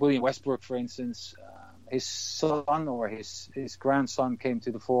 William Westbrook, for instance, his son or his grandson came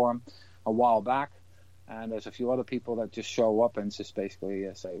to the forum a while back. And there's a few other people that just show up and just basically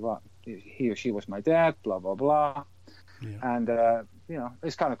say, well, he or she was my dad, blah, blah, blah. Yeah. And,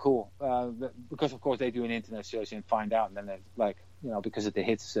 it's kind of cool because, of course, they do an internet search and find out. And then, because of the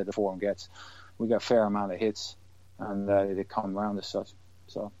hits that the forum gets, we get a fair amount of hits and they come around as such.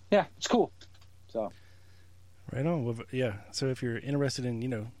 So, yeah, it's cool. So, right on. Well, yeah. So if you're interested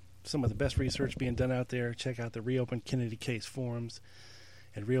in, some of the best research being done out there, check out the Reopen Kennedy Case forums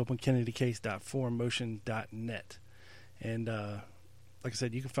at reopenkennedykcase.forummotion.net. And like I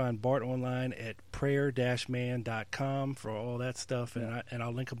said, you can find Bart online at prayer-man.com for all that stuff. And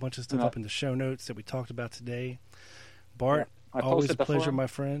I'll link a bunch of stuff up in the show notes that we talked about today. Bart, always a pleasure, forum. My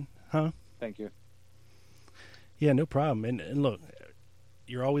friend. Huh? Thank you. Yeah, no problem. And look,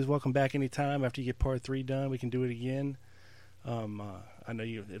 you're always welcome back anytime. After you get part 3 done, we can do it again. I know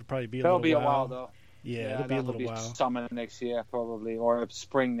it'll probably be a little while. It'll be a while, though. Yeah, it'll be a little while. Summer next year, probably, or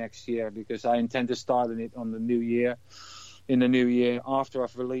spring next year, because I intend to start it on the new year. In the new year, after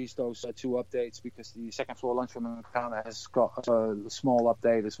I've released those 2 updates, because the second floor lunchroom encounter has got a small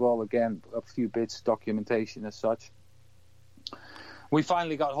update as well. Again, a few bits, documentation as such. We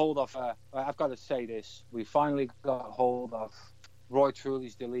finally got hold of. I've got to say this. We finally got hold of Roy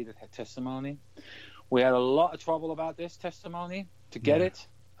Truly's deleted testimony. We had a lot of trouble about this testimony to get it.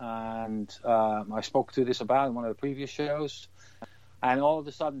 And I spoke to this about in one of the previous shows. And all of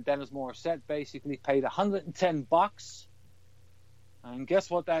a sudden, Dennis Morissette basically paid $110. And guess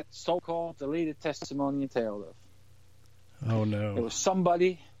what that so-called deleted testimony entailed of? Oh, no. It was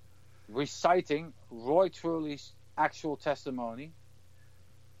somebody reciting Roy Truly's actual testimony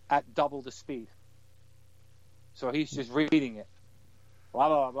at double the speed. So he's just reading it. Blah,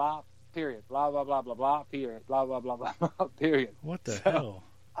 blah, blah, blah, period. Blah, blah, blah, blah, blah, period. Blah, blah, blah, blah, blah, period. What the hell?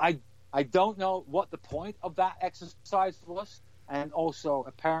 I don't know what the point of that exercise was, and also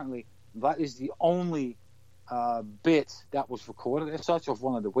apparently that is the only bit that was recorded as such of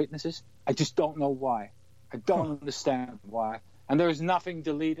one of the witnesses. I just don't know why. I don't understand why. And there is nothing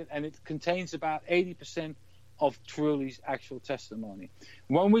deleted, and it contains about 80% of Truly's actual testimony.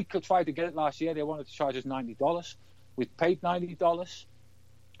 When we tried to get it last year, they wanted to charge us $90. We paid $90,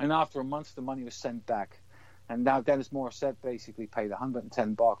 and after a month, the money was sent back. And now Dennis Morissette basically paid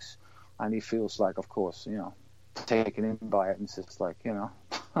 $110, and he feels like, of course, taken in by it, and it's just like, Yeah.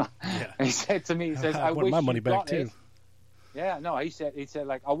 He said to me, he says, "I want wish my money you back got too." it. Yeah, no, he said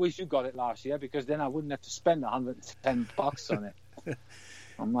like, I wish you got it last year because then I wouldn't have to spend $110 on it.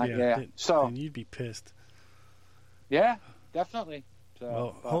 I'm like, so and you'd be pissed. Yeah, definitely.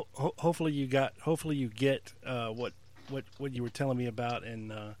 So, well, hopefully you get what you were telling me about,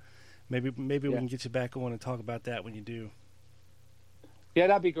 and maybe we can get you back on and talk about that when you do. Yeah,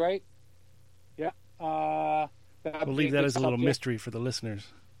 that'd be great. Yeah. We'll leave that as a little mystery for the listeners.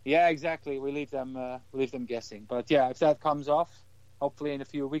 Yeah, exactly. We leave them guessing. But yeah, if that comes off, hopefully in a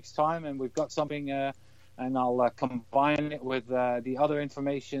few weeks' time, and we've got something, and I'll combine it with the other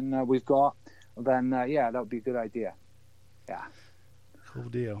information we've got, then that would be a good idea. Yeah. Cool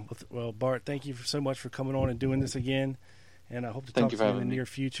deal. Well, Bart, thank you so much for coming on and doing this again. And I hope to talk to you in the near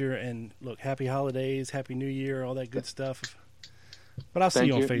future. And look, happy holidays, happy New Year, all that good stuff. But I'll see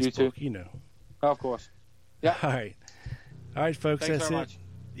you on Facebook, Of course. Yeah. All right, folks. Thanks that's very it. Much.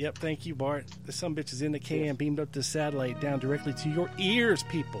 Yep. Thank you, Bart. The sumbitch is in the can, beamed up to satellite, down directly to your ears,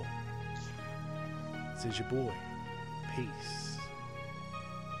 people. This is your boy. Peace.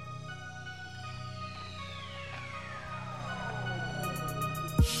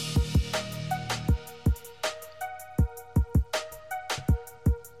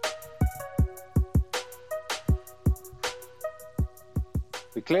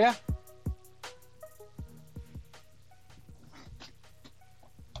 We clear?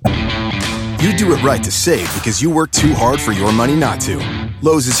 You do it right to save because you work too hard for your money not to.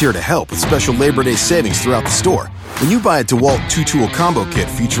 Lowe's is here to help with special Labor Day savings throughout the store. When you buy a DeWalt 2-tool combo kit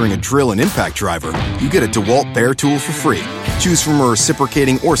featuring a drill and impact driver, you get a DeWalt Bear tool for free. Choose from a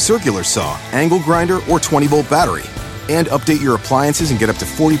reciprocating or circular saw, angle grinder, or 20-volt battery. And update your appliances and get up to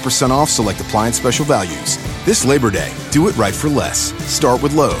 40% off select appliance special values. This Labor Day, do it right for less. Start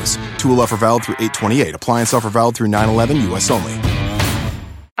with Lowe's. Tool offer valid through 8/28. Appliance offer valid through 9/11, U.S. only.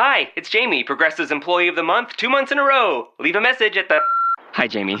 Hi, it's Jamie, Progressive's Employee of the Month, 2 months in a row. Leave a message at the... Hi,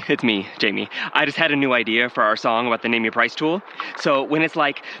 Jamie. It's me, Jamie. I just had a new idea for our song about the Name Your Price tool. So when it's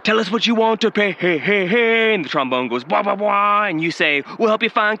like, tell us what you want to pay, hey, hey, hey, and the trombone goes, blah, blah, blah, and you say, we'll help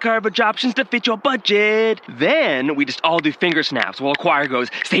you find coverage options to fit your budget. Then we just all do finger snaps while a choir goes,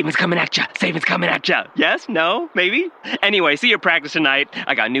 savings coming at ya, savings coming at ya. Yes? No? Maybe? Anyway, see your practice tonight.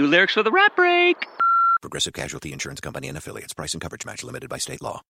 I got new lyrics for the rap break. Progressive Casualty Insurance Company and Affiliates. Price and coverage match limited by state law.